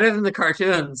sounded better than the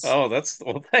cartoons. Oh,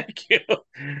 well, thank you.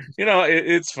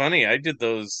 It's funny. I did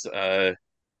those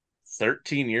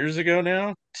 13 years ago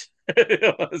now.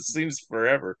 It seems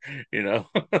forever,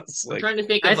 It's I'm like, trying to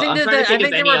think I of. think I'm that trying to think I of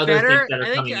think they any were other things better. that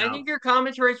are coming I out. think your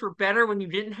commentaries were better when you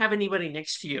didn't have anybody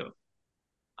next to you.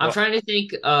 I'm Well- trying to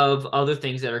think of other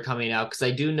things that are coming out because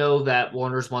I do know that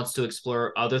Warner's wants to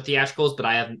explore other theatricals, but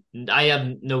I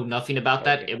have know nothing about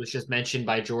that. Okay. It was just mentioned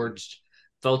by George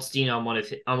Feldstein on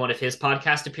one of his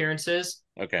podcast appearances.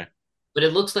 okay. But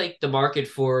it looks like the market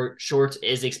for shorts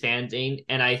is expanding,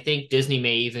 and I think Disney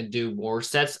may even do more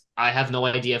sets. I have no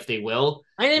idea if they will.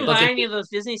 I didn't Look buy at any of those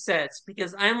Disney sets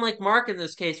because I'm like Mark in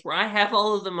this case, where I have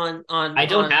all of them on. I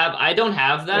don't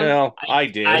have them. Well, I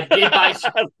did. I did buy.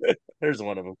 There's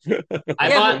one of them.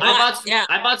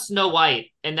 I bought Snow White,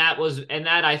 and that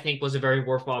I think was a very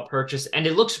worthwhile purchase, and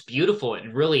it looks beautiful.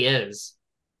 It really is.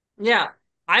 Yeah,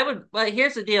 I would. But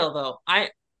here's the deal, though.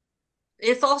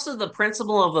 It's also the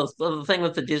principle of the thing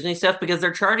with the Disney stuff because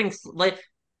they're charging like.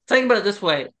 Think about it this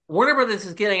way: Warner Brothers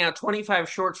is getting out 25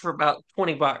 shorts for about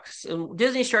 $20, and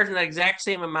Disney's charging that exact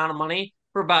same amount of money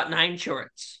for about 9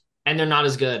 shorts. And they're not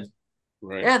as good.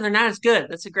 Right. Yeah, they're not as good.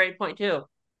 That's a great point too.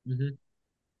 Mm-hmm.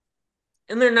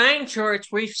 And they're 9 shorts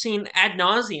we've seen ad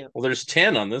nauseum. Well, there's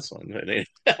 10 on this one.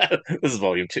 This is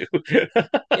volume 2. Yeah,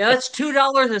 that's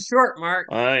 $2 a short, Mark.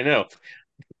 I know.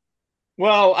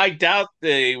 Well, I doubt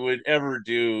they would ever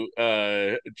do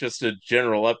just a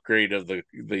general upgrade of the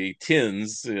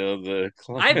tins. I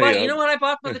bought. You know what I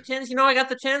bought for the tins? You know, I got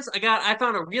the tins. I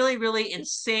found a really, really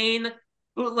insane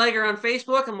bootlegger on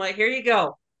Facebook. I'm like, here you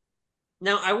go.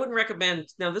 Now, I wouldn't recommend.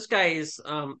 Now, this guy is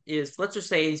let's just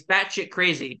say he's batshit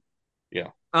crazy. Yeah.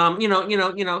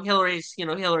 Hillary's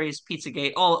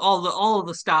Pizzagate, all of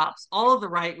the stops, all of the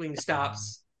right wing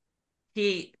stops.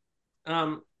 he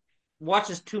um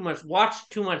watches too much. Watch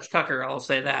too much Tucker. I'll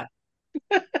say that.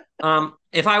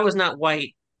 If I was not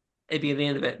white, it'd be the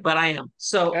end of it. But I am.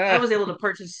 So I Ah, was able to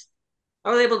purchase.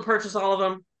 I was able to purchase all of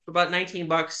them for about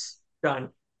 $19.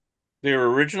 Done. they were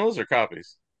originals or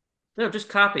copies? No, just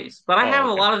copies. But I Oh, have a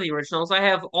okay. lot of the originals. I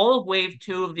have all of Wave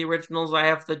 2 of the originals. I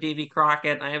have the Davy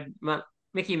Crockett. I have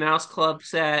Mickey Mouse Club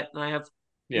set. And I have,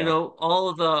 Yeah. all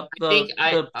of the I think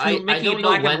the two I Mickey don't know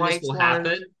black and when this whites will ones.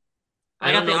 happen. I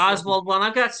I got don't the know if this. Oswald one.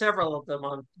 I've got several of them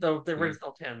on the Mhm.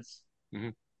 original tins.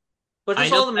 Mhm. But I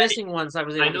just know all the that missing ones I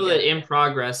was I able to know that get. in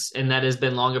progress, and that has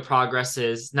been long in progress.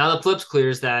 Is now the flips clear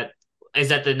is that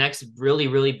the next really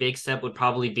really big step would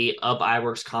probably be Up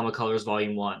Iwerks Comic Colors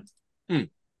Volume One, Hmm.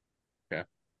 Okay.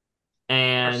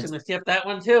 I'm just and gonna skip that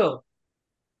one too.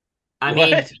 I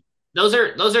mean What? those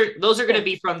are going to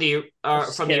be I'm from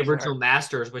just the kidding. Sorry. original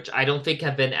masters, which I don't think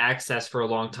have been accessed for a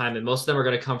long time, and most of them are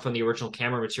going to come from the original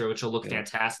camera material, which will look Yeah.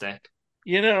 fantastic.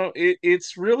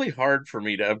 It's really hard for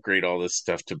me to upgrade all this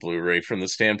stuff to Blu-ray from the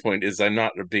standpoint is I'm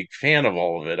not a big fan of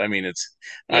all of it. I mean, it's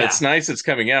Yeah, nice it's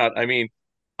coming out. I mean,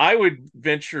 I would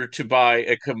venture to buy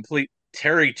a complete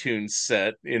Terry Toons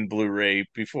set in Blu-ray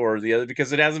before the other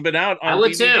because it hasn't been out I on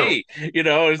would too. DVD.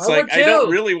 It's I like would I don't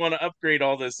too. really want to upgrade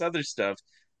all this other stuff,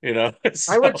 I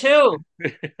so would too.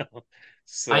 you know,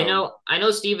 so I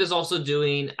know Steve is also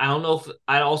doing. I don't know if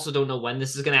I also don't know when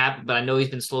this is going to happen, but I know he's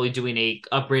been slowly doing a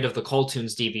upgrade of the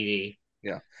Coltoons DVD.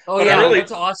 yeah. Oh But I yeah, really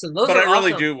that's awesome. Those but I are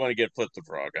really awesome. do want to get Flip the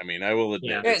Frog. I mean, I will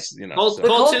Yeah. admit Yeah, it's, Cold, the so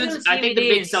Coltoons, Colton's I think the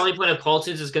big DVDs. selling point of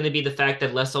Coltoons is going to be the fact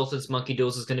that Les Sultan's Monkey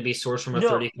Duels is going to be sourced from a No,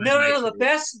 35 no, no, no. night.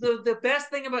 The best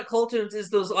thing about Coltoons is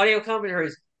those audio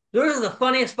commentaries. Those are the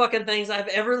funniest fucking things I've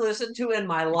ever listened to in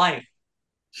my life.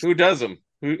 who does them?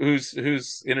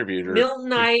 Who's interviewed or Milton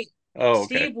Knight, oh,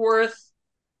 okay. Steve Worth,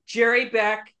 Jerry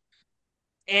Beck,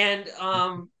 and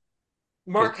Because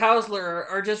Mark Hausler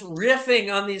are just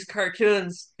riffing on these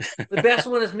cartoons. The best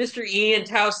one is Mr. E in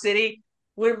Tau City,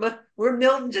 where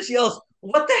Milton just yells,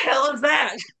 "What the hell is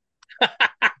that?"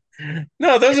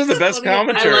 no, those are It's the the best funniest thing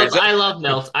commentaries. I love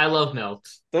Melt. I love Melt.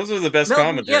 Those are the best Milton,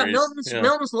 yeah, commentaries. Milton's Yeah.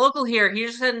 Milton's local here. He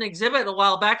just had an exhibit a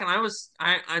while back, and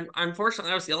I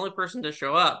unfortunately I was the only person to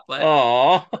show up. But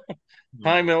Aw.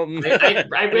 Hi, Milton. I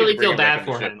I need to really bring feel him back bad on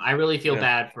the for show. him. I really feel Yeah.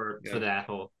 bad for Yeah. that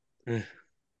whole. I'm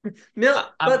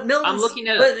Milton's looking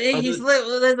at but he's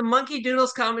the Monkey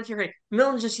Doodles commentary.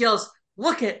 Milton just yells,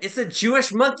 "Look it! It's a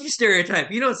Jewish monkey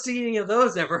stereotype. You don't see any of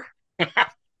those ever."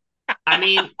 I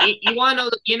mean, you want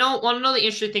to know want to know the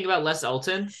interesting thing about Les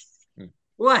Elton?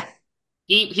 What?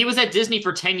 He was at Disney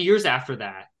for 10 years after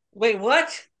that. Wait,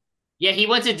 what? Yeah, he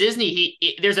went to Disney.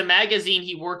 There's a magazine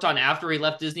he worked on after he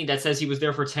left Disney that says he was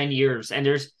there for 10 years. And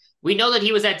we know that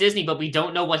he was at Disney, but we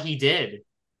don't know what he did.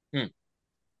 Hmm.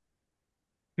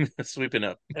 Sweeping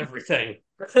up. Everything.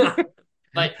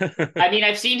 But I mean,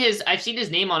 I've seen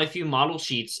his name on a few model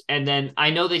sheets, and then I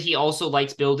know that he also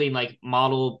likes building like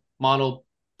model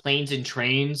planes and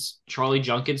trains. Charlie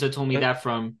Junkins had told me that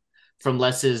from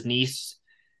Les's niece.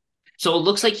 So it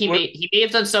looks like What? he may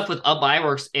have done stuff with Up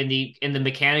Iwerks in the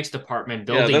mechanics department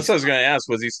Yeah, building that's what I was stuff. going to ask.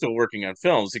 Was he still working on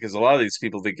films? Because a lot of these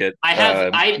people that get,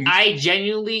 I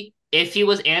genuinely, if he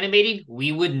was animating,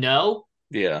 we would know.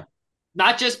 yeah,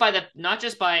 Not just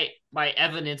by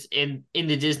evidence in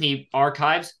the Disney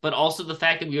archives, but also the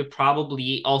fact that we would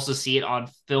probably also see it on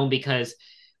film because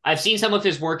I've seen some of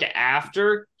his work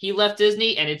after he left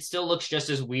Disney, and it still looks just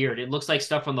as weird. It looks like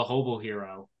stuff from the Hobo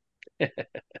Hero.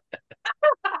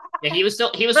 Yeah, he was The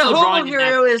still Hobo drawing in that.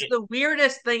 Hero is the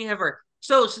weirdest thing ever.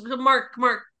 So Mark,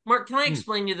 can I Hmm.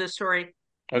 explain you this story?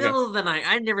 Okay. Middle of the night.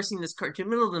 I'd never seen this cartoon.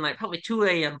 Middle of the night, probably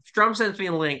 2 a.m. Strum sends me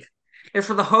a link. It's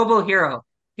for the Hobo Hero.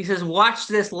 He says, watch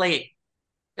this late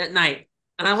at night.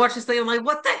 And I watch this thing. I'm like,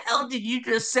 what the hell did you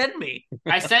just send me?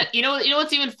 I sent you know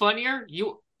what's even funnier?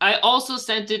 I also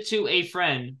sent it to a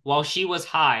friend while she was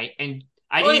high, and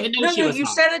I didn't even know No, she no, was you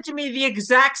high. sent it to me the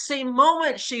exact same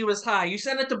moment she was high. You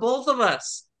sent it to both of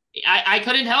us. I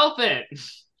couldn't help it.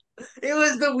 It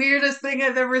was the weirdest thing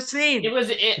I've ever seen. It was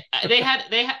it. They had.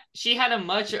 She had a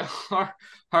much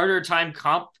harder time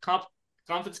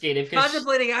confiscated because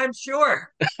Contemplating, I'm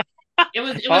sure. it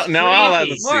was Now I'll have to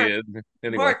crazy. see Mark, it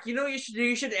anyway. Mark, you know what you should do?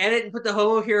 You should edit and put the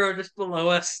Hobo Hero just below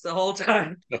us the whole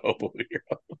time. Oh boy.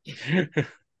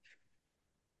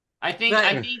 I think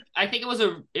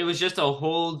it was just a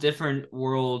whole different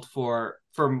world for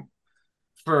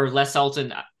Les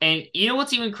Sultan. And you know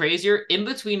what's even crazier? In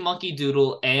between Monkey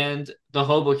Doodle and The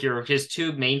Hobo Hero, his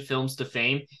two main films to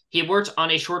fame, he worked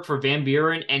on a short for Van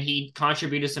Buren and he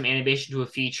contributed some animation to a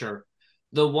feature.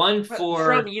 The one for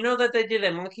From you know that they did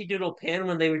a Monkey Doodle pin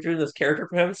when they were doing those character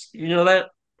pins. You know that?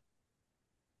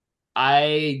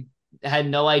 I had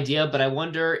no idea, but I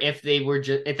wonder if they were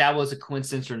if that was a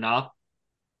coincidence or not.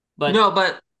 But No,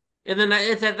 but and then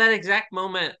it's at that exact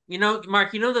moment,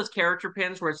 Mark, those character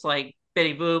pins where it's like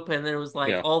Betty Boop, and then it was like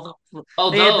Yeah. all the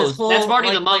oh, they had this that's whole Marty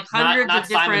the like Monk, hundreds not of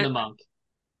Simon the different Monk.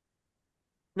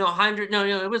 no hundred no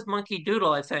no it was Monkey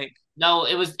Doodle, I think. No,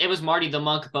 it was Marty the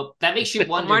Monk, but that makes you Oh,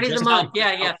 wonder Marty the just Monk.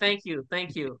 Yeah, how yeah. Thank you,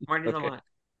 Marty the Okay. Monk.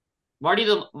 Marty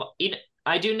the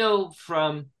I do know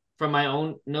from my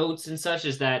own notes and such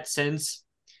is that since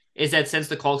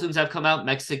the cartoons have come out,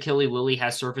 Mexicali Willy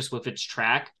has surfaced with its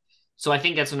track. So I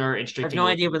think that's another I interesting have thing no to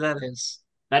look idea what into. that is.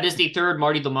 That is the third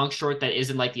Marty the Monk short that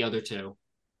isn't like the other two.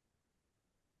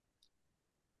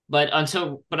 But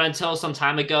until some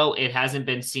time ago, it hasn't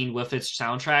been seen with its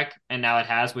soundtrack, and now it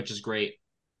has, which is great.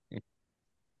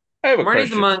 I have a Marty the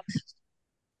question. Monk.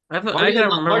 I gotta Marty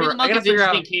remember. the I Monk gotta is an figure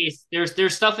interesting out. case.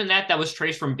 There's stuff in that was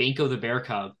traced from Binko the Bear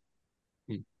Cub.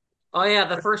 Oh yeah,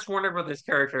 the first Warner Brothers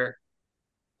character.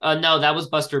 No, that was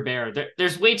Buster Bear.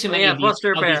 There's way too Oh many yeah, of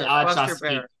Buster these Bear. odd Buster shots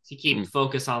Bear. to keep Hmm.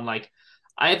 focus on. Like,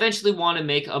 I eventually want to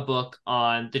make a book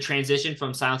on the transition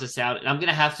from sound to sound, and I'm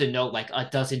gonna have to note like a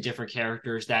dozen different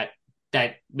characters that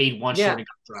made one Yeah. short and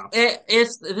got dropped.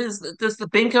 Does the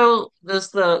Binko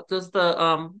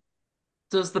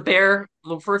does the bear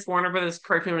the first Warner Brothers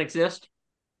cartoon exist?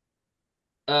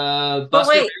 But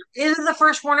Buster wait, isn't the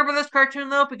first Warner Brothers cartoon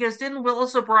though? Because didn't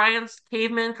Willis O'Brien's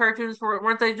caveman cartoons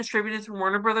weren't they distributed through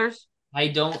Warner Brothers?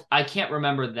 I can't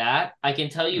remember that. I can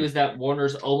tell you Hmm. is that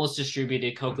Warner's almost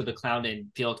distributed Coco the Clown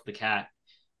and Felix the Cat.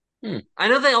 Hmm. I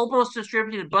know they almost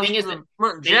distributed The thing is Buster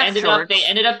that the Jeff they shorts.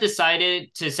 ended up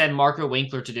decided to send Marco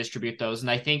Winkler to distribute those, and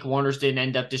I think Warner's didn't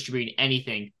end up distributing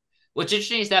anything. What's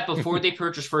interesting is that before they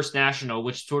purchased First National,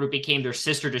 which sort of became their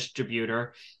sister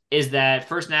distributor, is that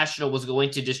First National was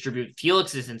going to distribute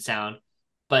Felix's in sound,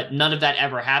 but none of that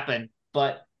ever happened.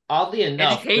 But oddly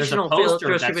enough, there's a Educational poster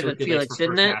that distributed circulates Felix, for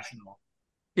didn't First it? National.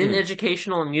 Didn't Hmm.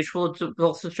 Educational and Mutual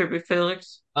both distribute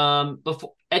Felix?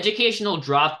 Before Educational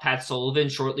dropped Pat Sullivan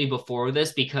shortly before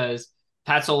this because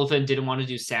Pat Sullivan didn't want to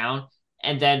do sound,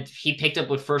 and then he picked up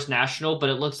with First National, but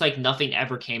it looks like nothing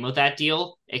ever came of that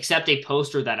deal except a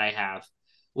poster that I have,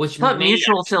 which I thought may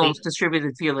Mutual Films actually.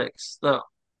 distributed Felix, though.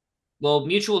 Well,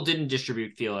 Mutual didn't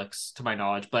distribute Felix to my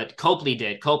knowledge, but Copley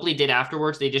did. Copley did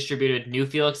afterwards. They distributed new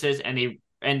Felixes, and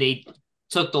they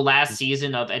took the last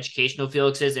season of Educational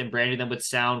Felixes and branded them with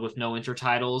sound with no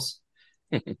intertitles,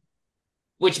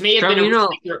 which may have been Strum,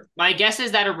 originally. My guess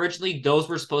is that originally those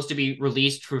were supposed to be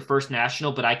released through First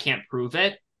National, but I can't prove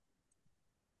it.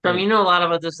 Hmm. You know a lot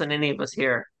about this than any of us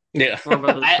here. Yeah. More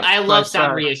about this I five love sound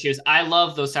star. reissues. I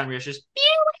love those sound reissues.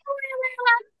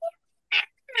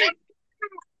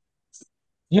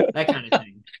 That kind of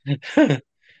thing.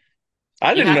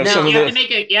 I didn't know some of Now,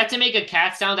 the. You have to make a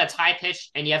cat sound that's high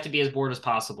pitched, and you have to be as bored as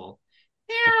possible.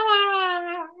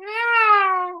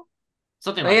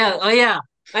 Something like that. oh yeah,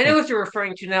 I know what you're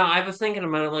referring to now. I was thinking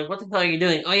about it, like, what the hell are you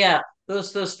doing? Oh yeah,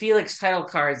 those Felix title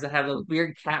cards that have those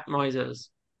weird cat noises.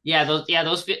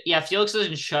 Felix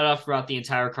doesn't shut up throughout the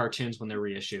entire cartoons when they're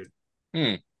reissued.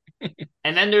 Hmm.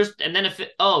 If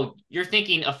you're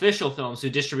thinking official films who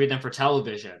distribute them for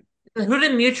television. Who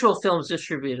did Mutual Films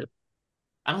distribute it?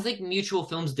 I don't think Mutual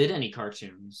Films did any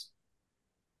cartoons.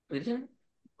 They didn't?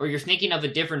 Or you're thinking of a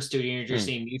different studio and you're Hmm.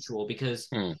 saying Mutual because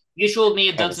Hmm. Mutual may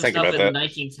have I done was some thinking stuff about in the that.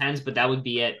 1910s, but that would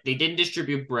be it. They didn't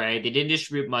distribute Bray. They didn't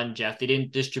distribute Mutt and Jeff. They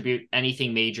didn't distribute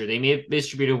anything major. They may have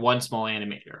distributed one small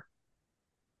animator.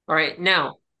 All right,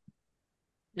 now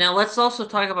let's also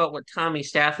talk about what Tommy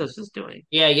Stathis is doing.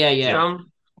 Yeah.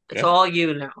 Strum, it's Yeah. all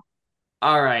you now.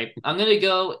 All right. I'm gonna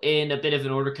go in a bit of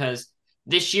an order because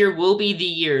this year will be the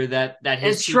year that And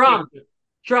his two kids.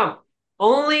 Strum,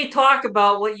 only talk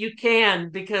about what you can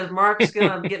because Mark's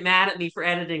gonna get mad at me for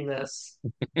editing this.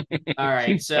 All right.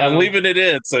 I'm So leaving it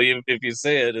in, so if you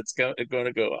say it, it's going to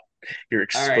go out. You're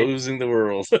all right. exposing the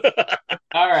world.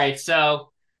 All right. So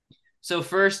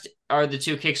first are the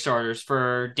two Kickstarters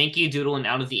for Dinky Doodle and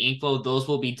Out of the Inkflow. Those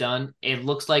will be done. It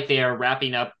looks like they are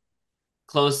wrapping up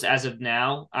close as of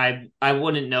now. I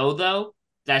wouldn't know though.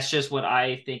 That's just what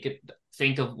I think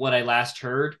of what I last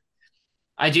heard.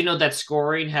 I do know that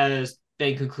scoring has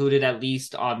been concluded at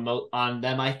least on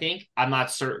them. I think I'm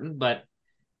not certain, but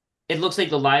it looks like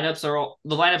the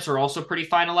lineups are also pretty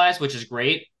finalized, which is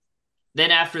great.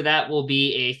 Then after that will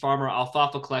be a Farmer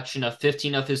Alfalfa collection of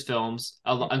 15 of his films,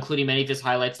 including many of his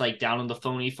highlights like Down on the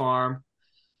Phony Farm.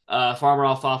 Farmer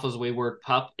Alfalfa's Wayward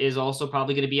Pup is also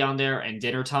probably going to be on there, and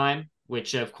Dinner Time,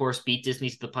 which of course beat Disney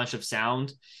to the punch of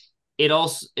sound. It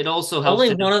also helps Only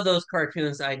to one of those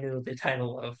cartoons I knew the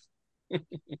title of.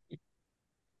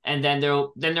 And then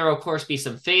there'll of course be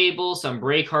some Fable, some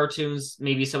Bray cartoons,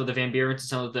 maybe some of the Van Buren and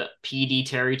some of the PD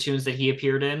Terry tunes that he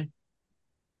appeared in.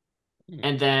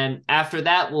 And then after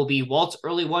that will be Walt's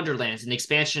Early Wonderlands, an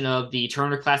expansion of the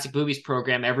Turner Classic Movies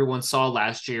program everyone saw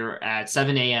last year at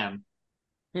 7 a.m.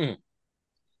 Yeah,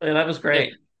 that was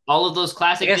great. All of those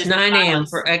classic I guess Disney 9 a.m. silents.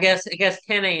 for I guess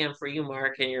 10 a.m. for you,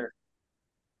 Mark, and your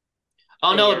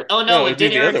Oh no! Oh no! No, It it'd be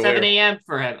did the air at other way. 7 a.m.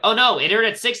 for him. Oh no! It aired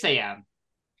at 6 a.m.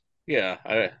 Yeah,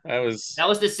 I was. That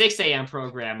was the 6 a.m.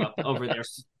 program up over there.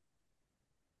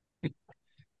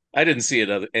 I didn't see it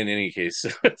in any case.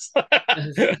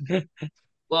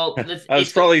 Well, I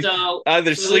was probably so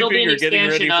either it'll be sleeping an or getting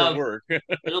ready expansion for of work.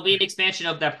 it'll be an expansion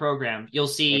of that program. You'll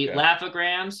see Okay.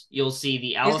 Laugh-O-Grams, you'll see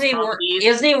the Alice isn't he comedies,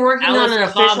 isn't he working on Alice an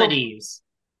official comedies,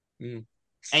 Mm.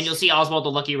 and you'll see Oswald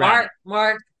the Lucky Rabbit.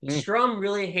 Mark Mm. Strum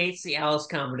really hates the Alice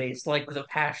comedies like with a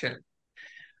passion.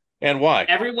 And why?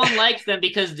 Everyone likes them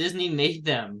because Disney made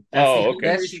them. That's the Oh, only okay.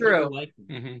 That's reason people true. like them.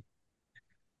 Mm-hmm.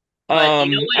 But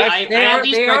you know what? I've They I at are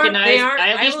least they are they recognize aren't I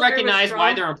at I least will agree with recognize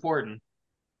why Strum. they're important.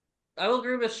 I will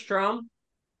agree with Strum.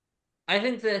 I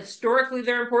think that historically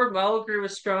they're important, but I'll agree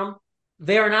with Strum.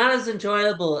 They are not as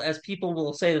enjoyable as people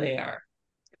will say they are.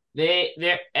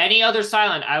 They're any other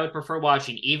silent I would prefer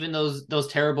watching, even those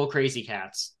terrible crazy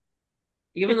cats.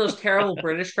 Even those terrible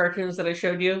British cartoons that I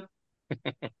showed you.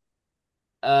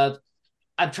 Uh,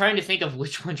 I'm trying to think of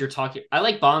which ones you're talking. I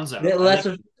like Bonzo. The less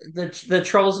of the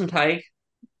Trolls and Tyke,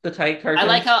 the Tyke cartoons.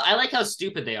 I like how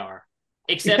stupid they are.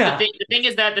 Except Yeah, the thing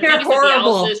is that they're the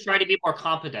horrible. Alice's try to be more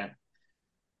competent,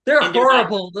 They're and they're not.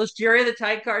 horrible. Those Jerry the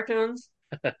Tyke cartoons.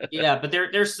 Yeah, but they're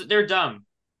dumb.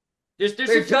 There's a They're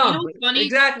few, you know dumb. what's funny?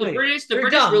 Exactly. The They're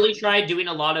British dumb. really tried doing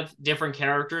a lot of different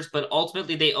characters, but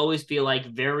ultimately they always feel like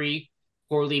very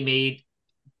poorly made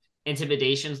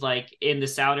intimidations. Like in the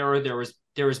Sound era, there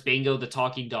was Bingo the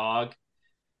talking dog.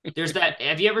 There's that.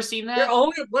 Have you ever seen They're that?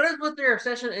 always what is with their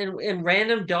obsession in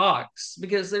random dogs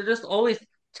because they're just always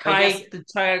I guess. the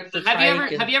Tyke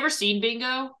Have and you ever seen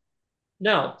Bingo?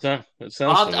 no. So it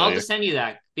sounds I'll familiar. just send you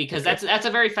that because Okay. that's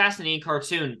a very fascinating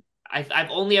cartoon. I've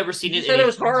only ever seen You it in said it a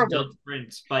was French horrible. dubbed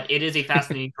print, but it is a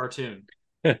fascinating cartoon.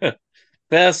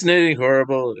 Fascinating,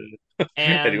 horrible. And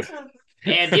Anyway.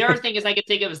 the other thing is I can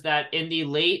think of is that in the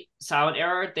late silent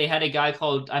era, they had a guy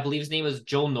called I believe his name was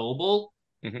Joel Noble,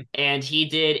 Mhm. and he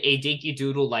did a Dinky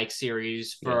Doodle like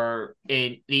series Yeah. for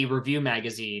in the Review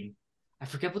magazine. I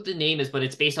forget what the name is, but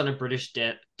it's based on a British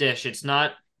dish. It's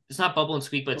not Bubble and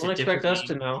Sweet, but it's Don't a expect different us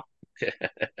to name. know.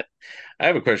 I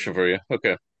have a question for you.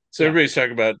 Okay. So Yeah. everybody's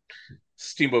talking about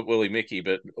Steamboat Willie Mickey,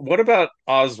 but what about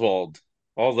Oswald?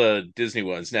 All the Disney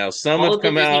ones. Now, some All have of the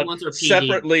come Disney out ones are PD.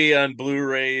 separately on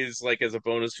Blu-rays, like as a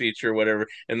bonus feature or whatever,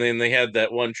 and then they had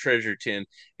that one treasure tin.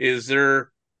 Is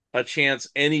there a chance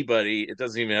anybody, it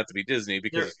doesn't even have to be Disney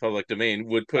because There, it's public domain,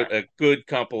 would right. put a good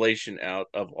compilation out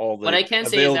of all What the I can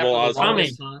say is that available for the Oswald?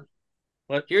 longest Coming. time,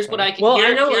 What? here's what I can Well,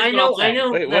 here's what I'll I say.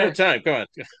 know Wait, one at a that. time. Come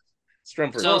on.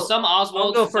 Strum first. So Well, some I'll go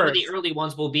Oswalds, some of the first. early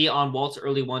ones will be on Walt's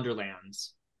Early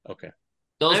Wonderlands. Okay. I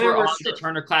Those were remember. on the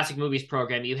Turner Classic Movies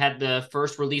program. You had the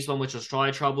first release one, which was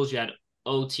Strawberry Troubles. You had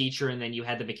O Teacher, and then you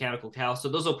had the Mechanical Cow. So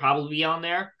those will probably be on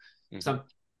there. Mhm. Some,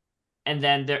 and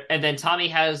then Tommy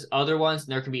has other ones,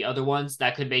 and there can be other ones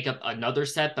that could make up another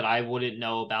set, but I wouldn't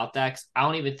know about that. 'Cause I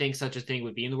don't even think such a thing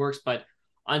would be in the works. But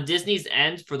on Disney's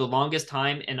end, for the longest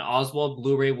time, an Oswald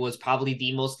Blu-ray was probably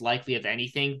the most likely of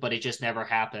anything, but it just never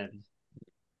happened.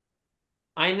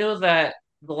 I know that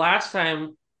the last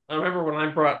time I remember when I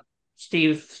brought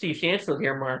Steve Stansfield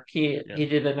here, Mark, Yeah. he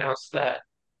did announce that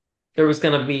there was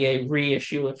going to be a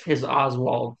reissue of his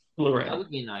Oswald That Blu-ray. would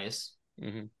be nice.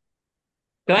 Hmm.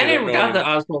 But I You don't never know got any. the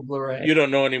Oswald Bluray. You don't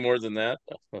know any more than that,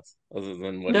 other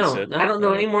than what he No, said. I don't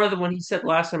know Uh, any more than what he said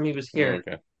last time he was oh, here.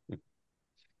 okay.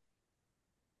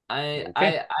 I Okay.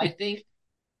 I I think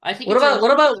I think What it's about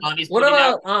interesting Tommy's what putting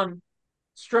out. about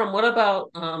Strum? What about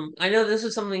I know this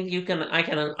is something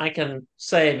I can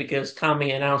say because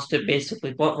Tommy announced it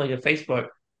basically bluntly to Facebook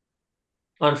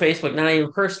on Facebook, not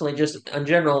even personally, just in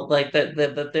general, like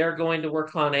that they're going to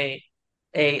work on a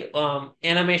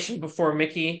animation before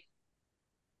Mickey.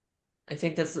 I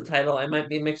think that's the title. I might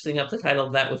be mixing up the title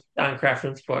of that with Don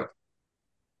Crafton's book.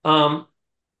 Um,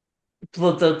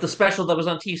 the special that was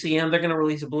on TCM, they're going to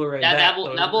release a Blu-ray of that.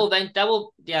 So That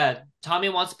will yeah. Tommy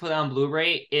wants to put it on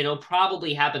Blu-ray. It'll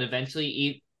probably happen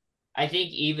eventually. I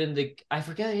think even I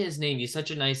forget his name. He's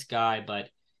such a nice guy, but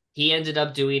he ended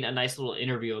up doing a nice little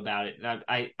interview about it. And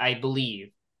I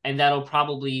believe, and that'll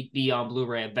probably be on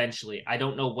Blu-ray eventually. I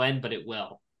don't know when, but it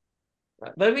will.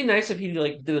 that'd be nice if he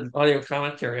like did an audio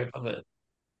commentary of it.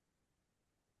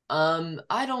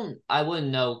 I wouldn't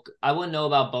know. I wouldn't know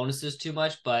about bonuses too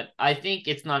much, but I think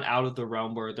it's not out of the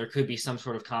realm where there could be some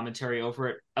sort of commentary over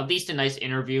it. At least a nice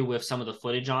interview with some of the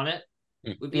footage on it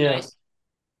would be Yeah. nice.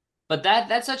 But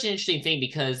that's such an interesting thing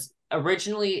because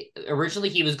originally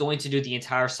he was going to do the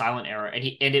entire silent era,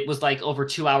 and it was like over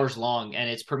 2 hours long, and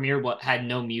its premiere had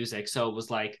no music, so it was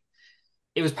like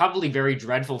it was probably very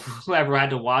dreadful for whoever had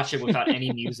to watch it without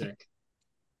any music.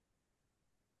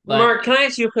 But Mark, can I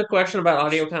ask you a quick question about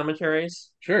audio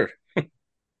commentaries? Sure.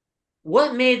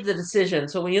 What made the decision?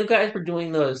 So when you guys were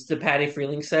doing the Patty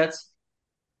Freeling sets,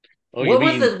 Oh, you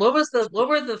mean what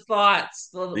were the thoughts?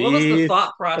 What was the the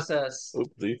thought process?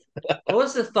 oopsie. What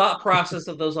was the thought process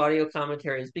of those audio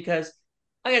commentaries? Because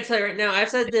I gotta tell you right now, I've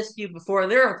said this to you before,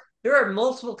 and there are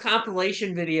multiple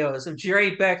compilation videos of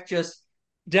Jerry Beck just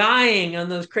dying on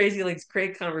those Crazy Legs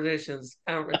Craig commentaries.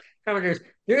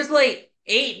 There's like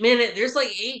 8 minute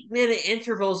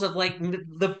intervals of like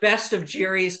the best of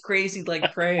Jerry's Crazy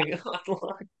Leg Craig.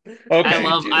 Okay.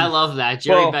 I love that.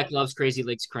 Jerry Well, Beck loves Crazy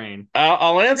Legs Crane.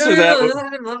 I'll No, answer no,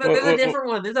 that. no, there's a different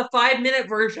one. There's a 5 minute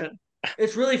version.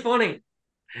 It's really funny.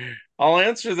 I'll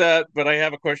answer that, but I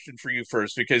have a question for you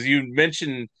first because you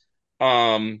mentioned,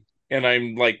 and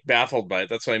I'm like baffled by it.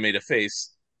 That's why I made a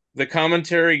face. The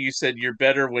commentary you said you're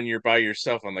better when you're by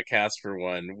yourself on the Casper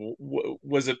one.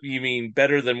 Was it you mean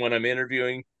better than when I'm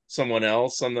interviewing someone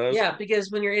else on those? Yeah,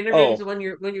 because when you're interviewing, Oh, when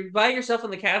you're by yourself on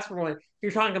the Casper one,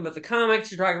 you're talking about the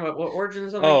comics, you're talking about what origin or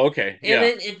something, oh, okay, and yeah,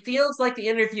 then it feels like the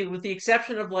interview, with the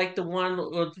exception of like the one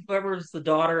with whoever's the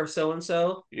daughter of so and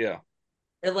so, yeah,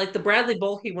 and like the Bradley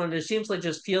Bulky one, it seems like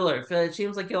just filler. It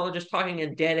seems like y'all are just talking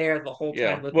in dead air the whole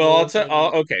yeah. time with Well, no I'll tell.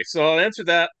 opinion. Okay, so I'll answer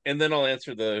that, and then I'll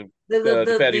answer The the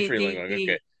the Patty the Freeling the one.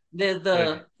 Okay. the the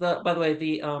Okay. the by the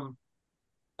way,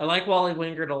 I like Wally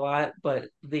Wingert a lot, but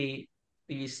the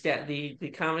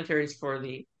commentaries for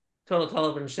the total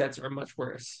television sets are much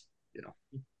worse.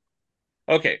 Yeah.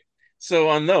 Okay. So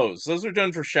on those are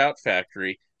done for Shout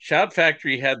Factory. Shout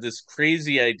Factory had this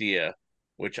crazy idea,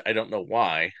 which I don't know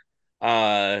why,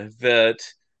 that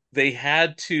they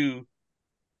had to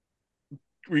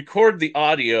record the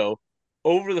audio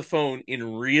over the phone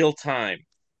in real time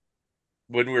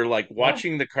when we were like What?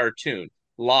 watching the cartoon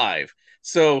live.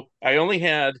 So I only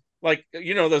had like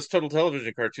those total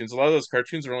television cartoons. A lot of those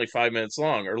cartoons are only 5 minutes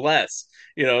long or less.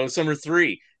 Some are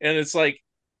three, and it's like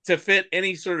to fit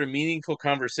any sort of meaningful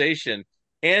conversation,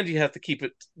 and you have to keep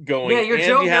it Yeah, going, you're and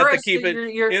Joe you have to Harris. keep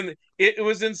it You're in. It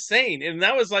was insane, and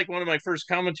that was like one of my first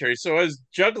commentaries. So I was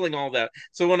juggling all that.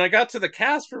 So when I got to the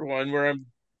Casper one, where I'm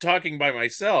talking by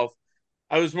myself,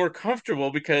 I was more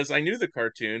comfortable because I knew the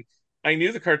cartoon. I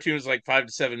knew the cartoon was like 5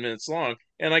 to 7 minutes long,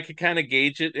 and I could kind of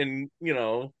gauge it and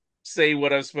say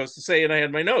what I was supposed to say, and I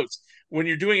had my notes. When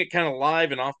you're doing it kind of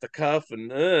live and off the cuff, and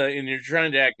you're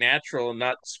trying to act natural and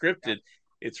not scripted,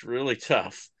 it's really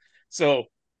tough. So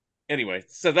anyway,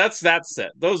 so that's that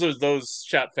set. Those are those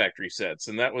Shot Factory sets,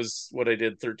 and that was what I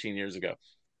did 13 years ago.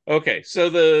 Okay, so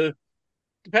the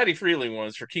Patty Freeling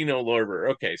ones for Kino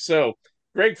Lorber. Okay, so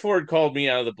Greg Ford called me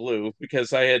out of the blue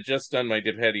because I had just done my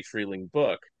Patty Freeling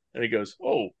book. And he goes,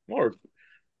 "Oh, Mark,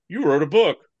 you wrote a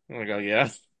book." And I go, "Yeah,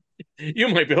 you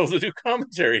might be able to do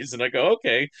commentaries." And I go,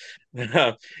 "Okay."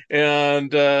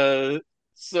 and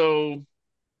so,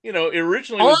 it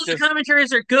originally all was of the just,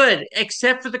 commentaries are good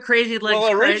except for the Crazy well,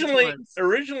 Legs Craig ones.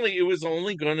 originally it was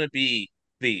only going to be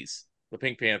the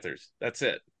Pink Panthers. That's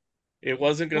it. It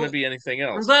wasn't going to Well, be anything I'm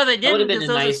else. glad they That would have didn't, been because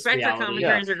a those nice Spectre reality. Yeah.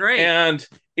 commentaries are great. And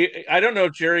I don't know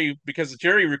if Jerry, because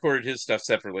Jerry recorded his stuff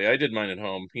separately. I did mine at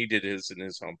home. He did his in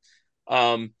his home.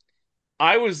 Um,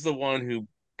 I was the one who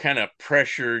kind of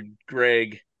pressured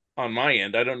Greg on my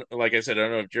end. I don't, like I said, I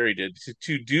don't know if Jerry did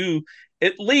to do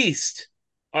at least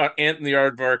Ant and the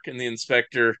Aardvark and the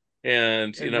Inspector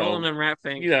and, And Roland and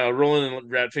Ratfink, Roland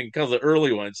and Ratfink, kind of the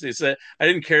early ones. They said I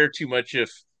didn't care too much if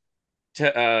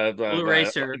Blue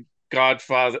Racer.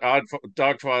 Godfather,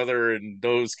 Dogfather, and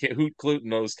Hoot Clute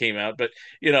and those came out, but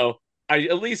I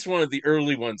at least wanted the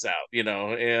early ones out,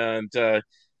 and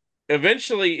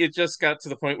eventually it just got to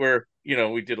the point where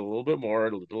we did a little bit more,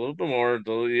 a little bit more.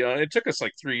 It took us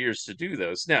like 3 years to do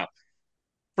those. Now,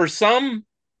 for some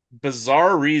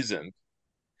bizarre reason,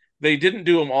 they didn't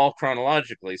do them all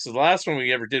chronologically. So the last one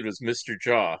we ever did was Mr.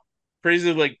 Jaw.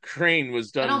 Crazy Like Crane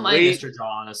was I don't done mind way Mr.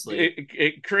 Jaw, honestly.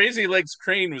 Crazy Legs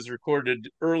Crane was recorded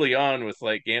early on with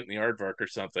like Anthony Aardvark or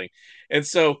something. And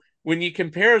so when you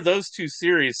compare those two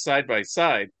series side by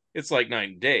side, it's like night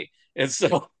and day. And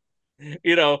so,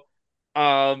 you know,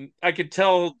 I could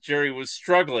tell Jerry was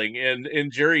struggling,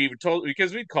 and Jerry even told,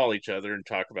 because we'd call each other and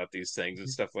talk about these things and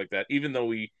stuff like that, even though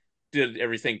we did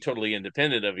everything totally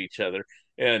independent of each other.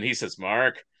 And he says,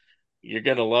 "Mark, you're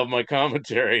gonna love my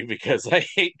commentary because I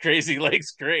hate Crazy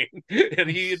Legs Crane, and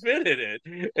he admitted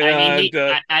it. I mean,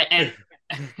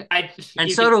 And And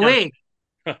you so could do tell. we.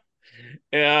 I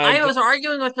and was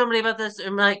arguing with somebody about this,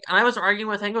 and I was arguing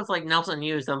with, I think it was like Nelson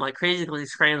Hughes. I'm like, Crazy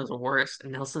Legs Crane was the worst,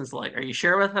 and Nelson's like, "Are you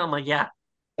sure with him?" I'm like, "Yeah,"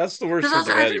 that's the worst because for those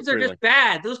DePatie cartoons are Freeling. just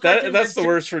bad. Those That cartoons are that's the just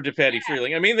worst for DePatie bad.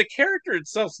 Freeling. I mean, the character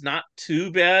itself's not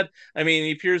too bad. I mean,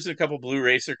 he appears in a couple Blue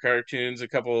Racer cartoons, a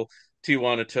couple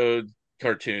Tijuana Toad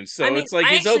cartoons, I so mean, it's like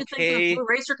I he's actually think the okay. Blue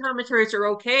Racer commentaries are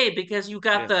okay because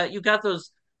Yeah. you got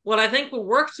those. What I think what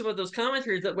works about those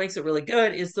commentaries that makes it really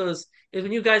good is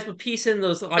when you guys would piece in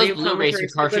those Those audio Blue Racer commentary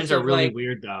cartoons snippets are of really like,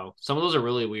 weird, though. Some of those are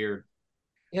really weird.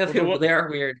 yeah, Well, the one, they are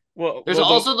weird. There's the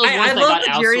also those ones I that love got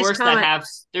the Jerry's outsourced that comment. have.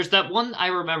 There's that one I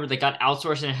remember that got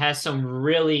outsourced and it has some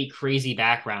really crazy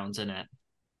backgrounds in it.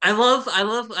 I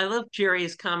love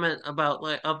Jerry's comment about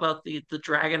about the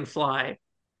dragonfly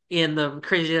in the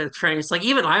Crazy Train. It's like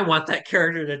even I want that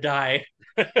character to die.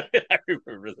 I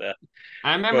remember that,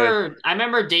 I but remember I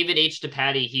remember David H.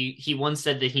 DePatie, he once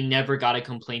said that he never got a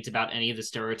complaint about any of the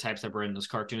stereotypes that were in those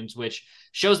cartoons, which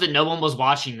shows that no one was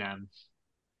watching them.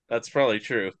 that's probably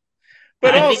true.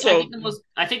 But I also, think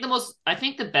I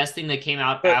think the best thing that came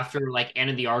out but after like End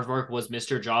of the Aardvark was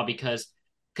Mr. Jaw because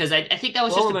I think that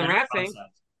was just a Roland and better Ratfink.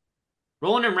 concept.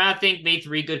 Roland and Rathink made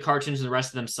three good cartoons and the rest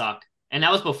of them suck. And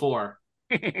that was before.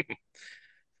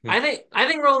 I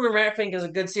think Roland and Ratfink is a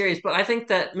good series, but I think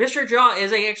that Mr. Jaw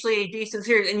is actually a decent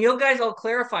series, and you guys all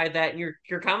clarified that in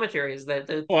your commentaries that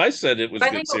the. well, I said it was a I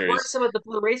good think what works series. about the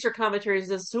Blue Racer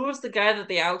commentaries is who was the guy that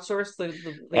they outsourced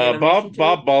the animation to?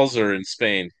 Bob Balzer in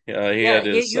Spain. He Yeah, had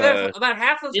his you have about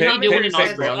half those Didn't he do one in commentaries had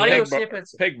audio Australia?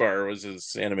 snippets. Peg Bar was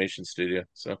his animation studio.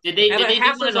 So Did About they do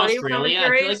half one those in audio Australia?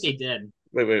 I feel like commentaries, they did.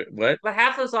 wait, what? but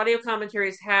half those audio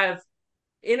commentaries have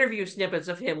interview snippets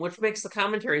of him, which makes the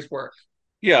commentaries work.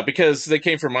 Yeah, because they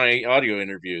came from my audio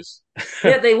interviews.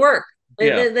 Yeah, they work.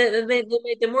 Yeah, They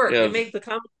made them work. They yeah. make the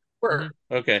commentaries work. Mhm.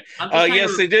 Okay. I'm just trying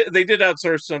Yes, to. they did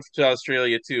outsource some to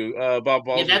Australia too. Bob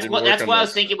Yeah, Balzer didn't work that's on what I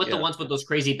was those. thinking with the Yeah, ones with those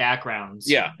crazy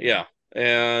backgrounds. yeah,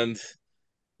 and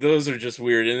those are just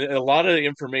weird, and a lot of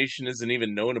information isn't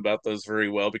even known about those very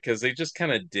well because they just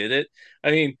kind of did it.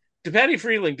 I mean, DePatie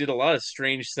Freeling did a lot of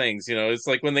strange things. It's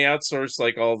like when they outsourced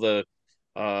like all the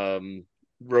um,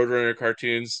 Roadrunner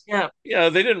cartoons. Yeah, Yeah,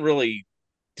 they didn't really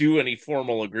do any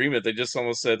formal agreement. They just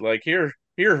almost said like, here,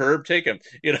 Herb, take him.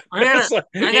 It's like,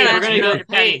 I Hey, gotta we're ask you gonna another go.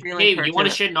 Patty Freeling Hey, you want to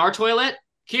cartoon. shit in our toilet?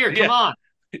 Here, come yeah, on.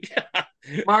 yeah.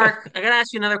 Mark, I gotta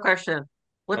ask you another question.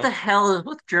 What Uh, the hell is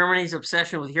with Germany's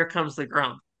obsession with "Here Comes the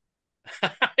Grump"?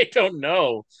 I don't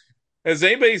know. Has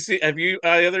anybody seen? Have you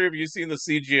either of you seen the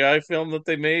CGI film that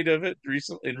they made of it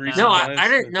in No, recent No. I times?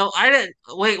 didn't know. I didn't.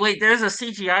 Wait. There's a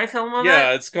CGI film of it.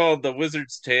 Yeah, it's called The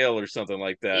Wizard's Tale or something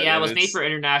like that, Yeah, it and was made it's for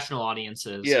international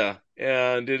audiences. yeah,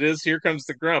 and it is Here Comes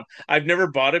the Grump. I've never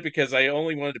bought it because I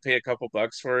only wanted to pay a couple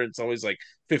bucks for it. It's always like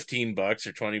 $15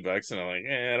 or $20, and I'm like,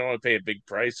 I don't want to pay a big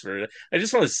price for it. I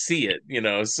just want to see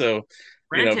it. So,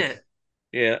 you Rent know, it.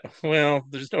 yeah, well,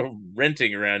 there's no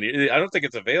renting around here. I don't think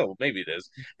it's available. Maybe it is,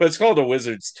 but it's called A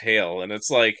Wizard's Tale, and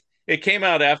it's like it came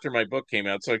out after my book came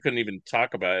out, so I couldn't even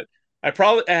talk about it.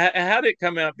 Had it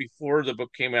come out before the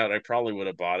book came out, I probably would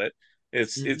have bought it.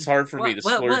 It's hard for me to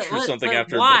splurge for something What?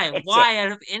 after a book Why? comes out. Why?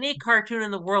 Out of any cartoon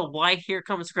in the world, why "Here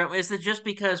Comes the Grump"? Is it just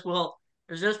because? Well,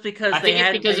 is just because I think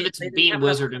it's because of its they didn't being have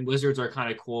enough. wizard, and wizards are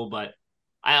kind of cool. But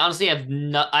I honestly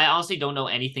don't know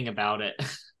anything about it.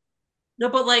 No,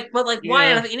 but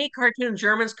why out Yeah, of any cartoon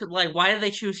Germans could like? Why did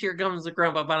they choose "Here Comes the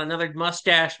Grump" about another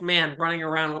mustached man running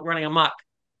around running amok?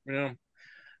 yeah.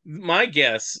 My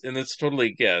guess, and it's totally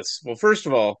a guess. Well, first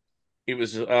of all, it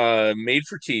was made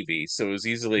for TV, so it was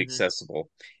easily Mhm. accessible.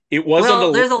 It wasn't Well,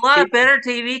 a there's a lot it, of better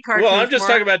TV Well, I'm cartoons, just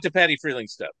talking Mark. about the Patty Freeling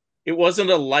stuff. It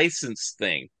wasn't a licensed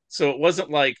thing, so it wasn't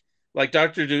like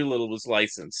Doctor Doolittle was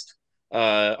licensed.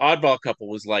 Oddball Couple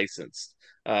was licensed.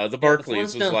 The Yeah, the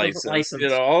Barclays was Flintstones wasn't licensed.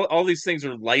 licensed. All these things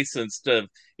are licensed.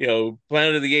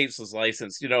 Planet of the Apes was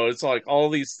licensed. It's like all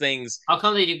these things. How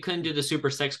come couldn't do the Super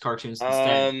Sex cartoons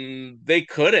instead? They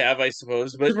could have, I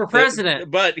suppose, but Super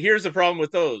President. here's the problem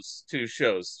with those two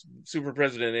shows, Super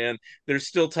President, and they're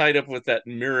still tied up with that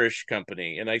Mirish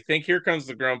company. And I think Here Comes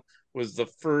the Grump was the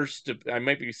first. I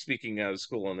might be speaking out of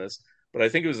school on this, but I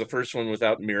think it was the first one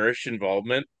without Mirish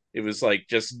involvement. It was like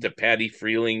just a Patty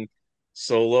Freeling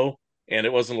solo, and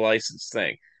it wasn't a licensed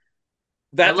thing.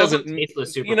 I that love when doesn't,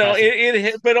 tasteless super fast.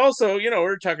 but also, we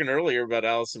were talking earlier about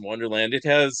Alice in Wonderland. It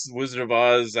has Wizard of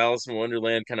Oz, Alice in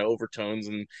Wonderland kind of overtones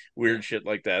and weird shit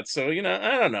like that. So, I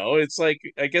don't know. It's like,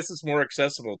 I guess it's more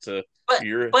accessible to But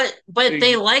your but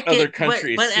they like other it. But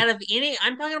countries. out of any,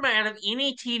 I'm talking about out of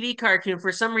any TV cartoon,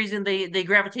 for some reason they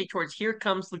gravitate towards Here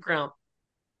Comes the Crumb.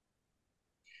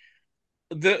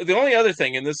 The only other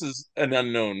thing, and this is an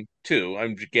unknown too,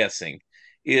 I'm guessing,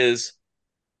 is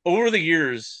over the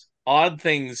years, odd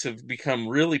things have become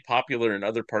really popular in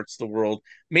other parts of the world,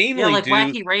 Yeah, mainly like due,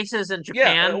 Wacky Races in yeah,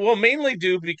 Japan. well, mainly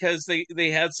due because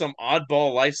they had some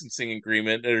oddball licensing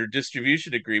agreement or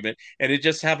distribution agreement, and it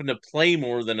just happened to play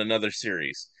more than another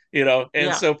series, and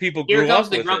Yeah, so people Here grew Comes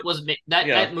up the with Grump it. was that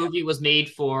Yeah, that movie was made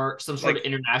for some sort of like,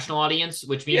 international audience,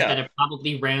 which means yeah, that it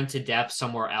probably ran to depth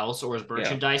somewhere else or was yeah.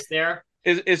 merchandise there.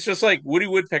 It's just like Woody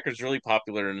Woodpecker's really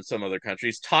popular in some other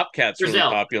countries. Top Cat's really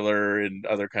Brazil. popular in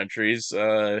other countries.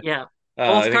 yeah.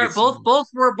 I think it's,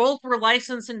 Both were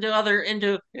licensed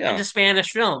into yeah,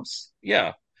 Spanish films.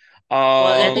 yeah.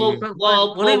 Well, I Well, think well, Um,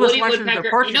 well, Woody well, was Woody licensed to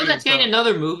Woodpecker. You know that's Portuguese getting though.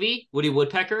 another movie, Woody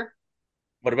Woodpecker.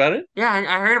 what about it? Yeah,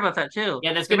 I heard about that too.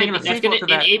 Yeah, They're making a that's sequel gonna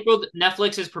to in that. April.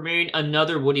 Netflix is premiering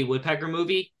another Woody Woodpecker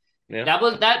movie. Yeah.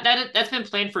 That's been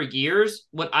planned for years.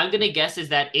 What I'm gonna guess is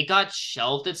that it got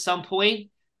shelved at some point.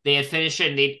 They had finished it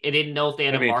and they didn't know if they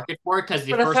had I a mean, market for it because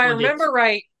the But if first I one did. remember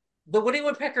right, the Woody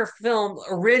Woodpecker film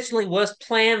originally was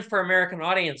planned for American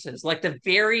audiences. Like the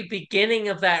very beginning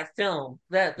of that film,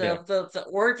 that yeah. the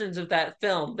origins of that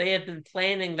film, they had been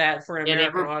planning that for Yeah,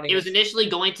 American it was audience. initially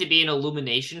going to be an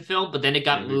Illumination film, but then it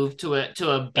got Really? moved to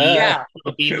Uh, Yeah,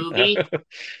 a B movie,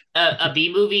 a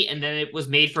B movie, and then it was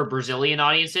made for Brazilian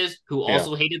audiences who yeah.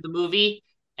 also hated the movie,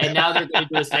 and now they're going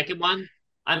to do a second one.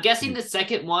 I'm guessing the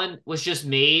second one was just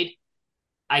made.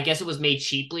 I guess it was made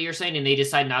cheaply or something, and they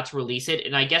decided not to release it.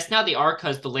 And I guess now they are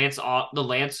because the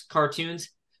Lance cartoons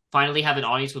finally have an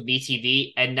audience with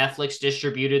BTV, and Netflix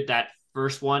distributed that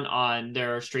first one on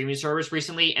their streaming service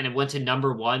recently, and it went to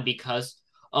number 1 because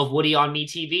of Woody on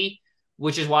MeTV,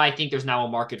 which is why I think there's now a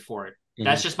market for it. Mhm.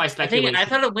 That's just my I speculation.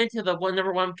 thought it went to the one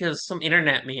number one because some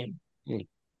internet meme. Mhm.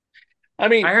 I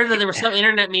mean, I heard that there was some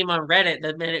internet meme on Reddit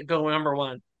that made it go number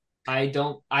one. I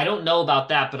don't know about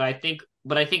that, but I think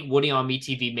Woody on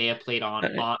MeTV may have played on I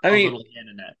a mean, little hand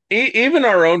in that. even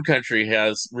our own country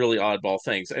has really oddball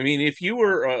things. I mean, if you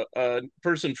were a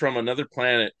person from another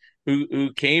planet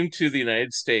who came to the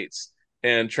United States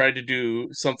and tried to do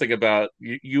something about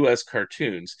U.S.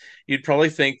 cartoons, you'd probably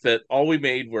think that all we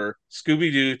made were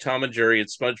Scooby Doo, Tom and Jerry, and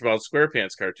SpongeBob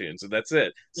SquarePants cartoons, and that's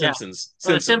it. Yeah,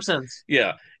 or The Simpsons, Simpsons.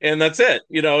 yeah, and that's it.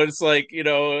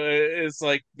 It's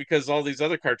like because all these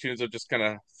other cartoons have just kind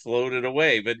of floated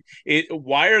away. But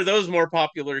why are those more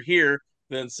popular here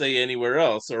than say anywhere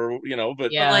else, or but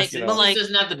But Yeah, like, but Simpsons like,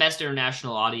 doesn't have the best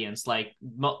international audience. Like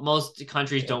most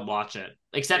countries yeah, don't watch it,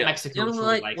 except yeah. Mexico, which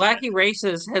really likes it. Wacky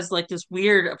Races has like this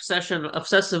weird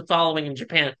obsessive following in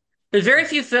Japan. There's very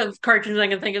few cartoons I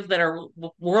can think of that are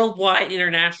worldwide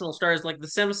international stars, like The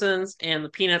Simpsons and the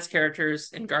Peanuts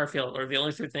characters and Garfield are the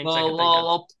only three things I can think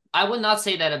of. I would not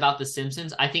say that about The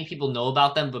Simpsons. I think people know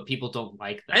about them, but people don't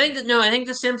like them. I think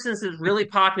The Simpsons is really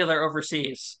popular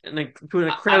overseas and to an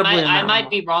incredibly I amount. might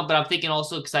be wrong, but I'm thinking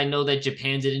also because I know that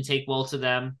Japan didn't take well to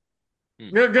them.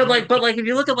 No, no, I might but be, like if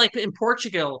you look at like in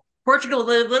Portugal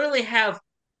they literally have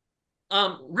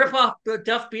rip off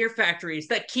Duff beer factories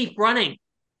that keep running.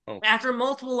 Oh, After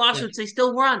multiple yeah. lawsuits, they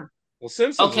still run. well,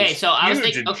 Simpsons Okay, was so I was huge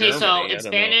thinking. in Okay, so Germany. in I don't know.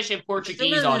 Spanish and Portuguese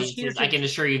Simpsons is audiences, huge I in can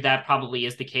assure you that probably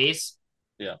is the case.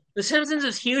 Yeah. The Simpsons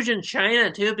is huge in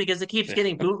China too because it keeps Yeah.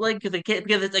 getting bootlegged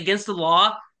because it's against the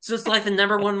law. So it's like the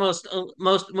number one most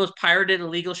pirated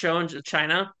illegal show in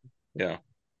China. Yeah.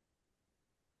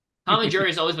 Tom and Jerry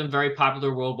has always been very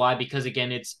popular worldwide because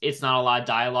again, it's not a lot of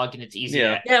dialogue and it's easy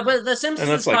Yeah. to. Yeah, but The And Simpsons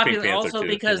that's is like Pink popular Panther also too.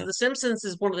 because The Simpsons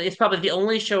is it's probably the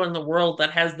only show in the world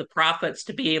that has the profits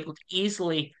to be able to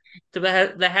easily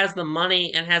that has the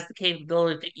money and has the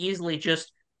capability to easily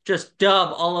just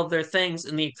dub all of their things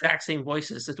in the exact same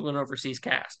voices as to an overseas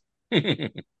cast.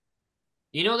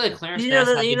 You know that Clarence You know Nash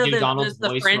the had you to know do Donald's the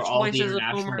voice for French all the voices of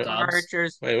international Homer and dubs.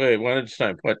 Marge. Wait, one at a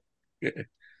time. What?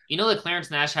 You know that Clarence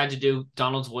Nash had to do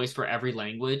Donald's voice for every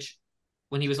language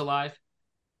when he was alive?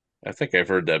 I think I've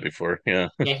heard that before. Yeah.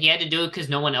 Yeah, he had to do it because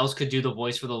no one else could do the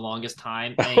voice for the longest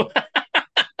time. And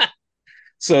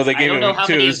So they I gave don't know him how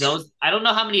two. many of those. I don't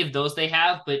know how many of those they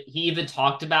have, but he even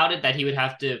talked about it that he would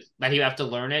have to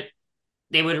learn it.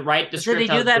 They would write the Did he script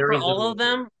do out that for very all literal. of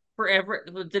them? Forever?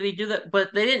 Did he do that?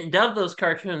 But they didn't dub those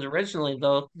cartoons originally,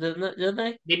 though, did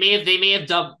they? They may have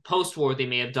dubbed post war. They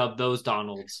may have dubbed those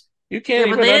Donalds. You Yeah, can't but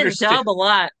even they didn't understand. dub a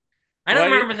lot. I don't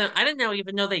Why? remember them. I didn't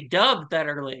even know they dubbed that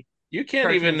early. You can't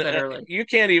cartoons even that early. you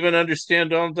can't even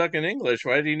understand Donald Duck in English.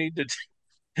 Why do you need to?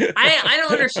 I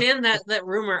don't understand that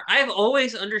rumor. I've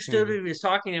always understood what he was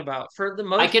talking about. For the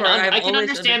most part, I can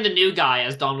understand the new guy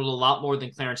as Donald a lot more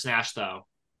than Clarence Nash, though.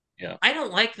 Yeah. I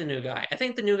don't like the new guy. I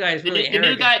think the new guy is really The new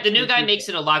arrogant. guy makes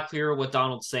it a lot clearer what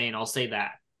Donald's saying. I'll say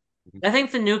that. I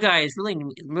think the new guy is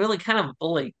really kind of a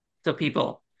bully to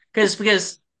people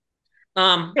because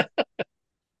um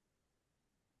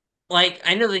like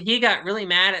I know that he got really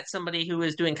mad at somebody who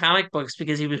was doing comic books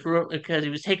because he was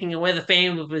taking away the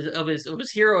fame of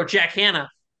his hero Jack Hanna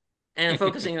and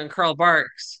focusing on Karl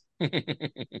Barks.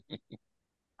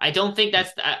 I don't think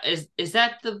that's is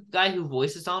that the guy who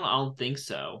voices Donald? I don't think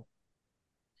so.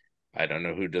 I don't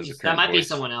know who does the That current might be voice.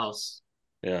 someone else.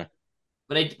 Yeah.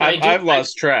 But I've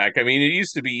lost track. I mean, it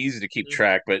used to be easy to keep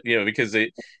track, but because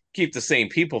they keep the same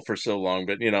people for so long.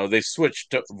 But they've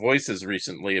switched voices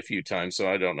recently a few times, so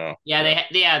I don't know.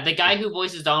 Yeah, the guy who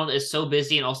voices Donald is so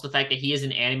busy, and also the fact that he is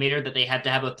an animator that they had to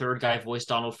have a third guy voice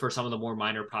Donald for some of the more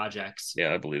minor projects.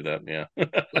 Yeah, I believe that. Yeah,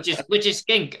 which is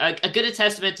again, a good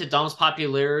testament to Donald's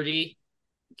popularity,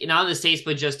 not in the States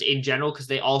but just in general, because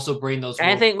they also bring those.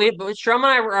 I think Strum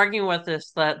and I were arguing with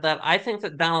this that I think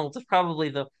that Donald is probably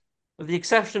with the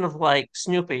exception of like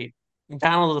Snoopy,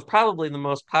 Donald is probably the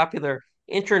most popular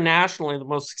internationally, the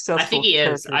most successful. I think he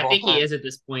is. I think he is at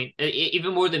this point,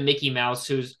 even more than Mickey Mouse,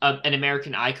 who's an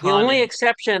American icon. The only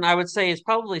exception I would say is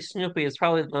probably Snoopy. Is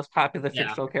probably the most popular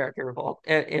fictional character of all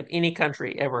in any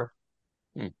country ever.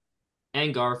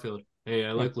 And Garfield. Hey,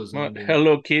 I like lasagna.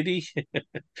 Hello, Kitty.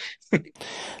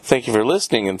 Thank you for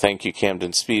listening, and thank you,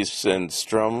 Kamden Spies and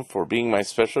Strumm, for being my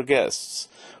special guests.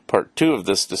 Part 2 of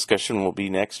this discussion will be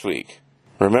next week.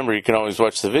 Remember, you can always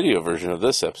watch the video version of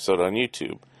this episode on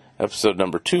YouTube. Episode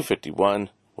number 251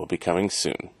 will be coming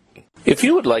soon. If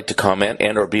you would like to comment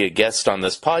and or be a guest on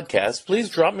this podcast, please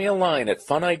drop me a line at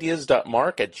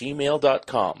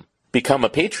funideas.mark@gmail.com. Become a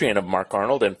Patreon of Mark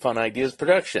Arnold and Fun Ideas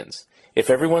Productions. If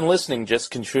everyone listening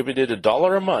just contributed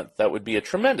 $1 a month, that would be a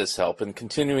tremendous help in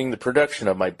continuing the production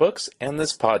of my books and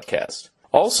this podcast.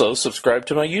 Also, subscribe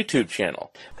to my YouTube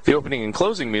channel. The opening and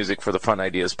closing music for the Fun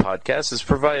Ideas podcast is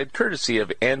provided courtesy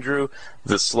of Andrew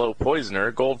the Slow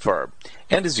Poisoner Goldfarb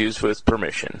and is used with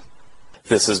permission.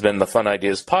 This has been the Fun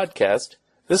Ideas podcast.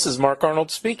 This is Mark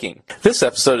Arnold speaking. This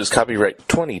episode is copyright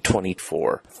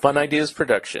 2024. Fun Ideas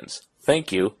Productions.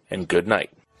 Thank you and good night.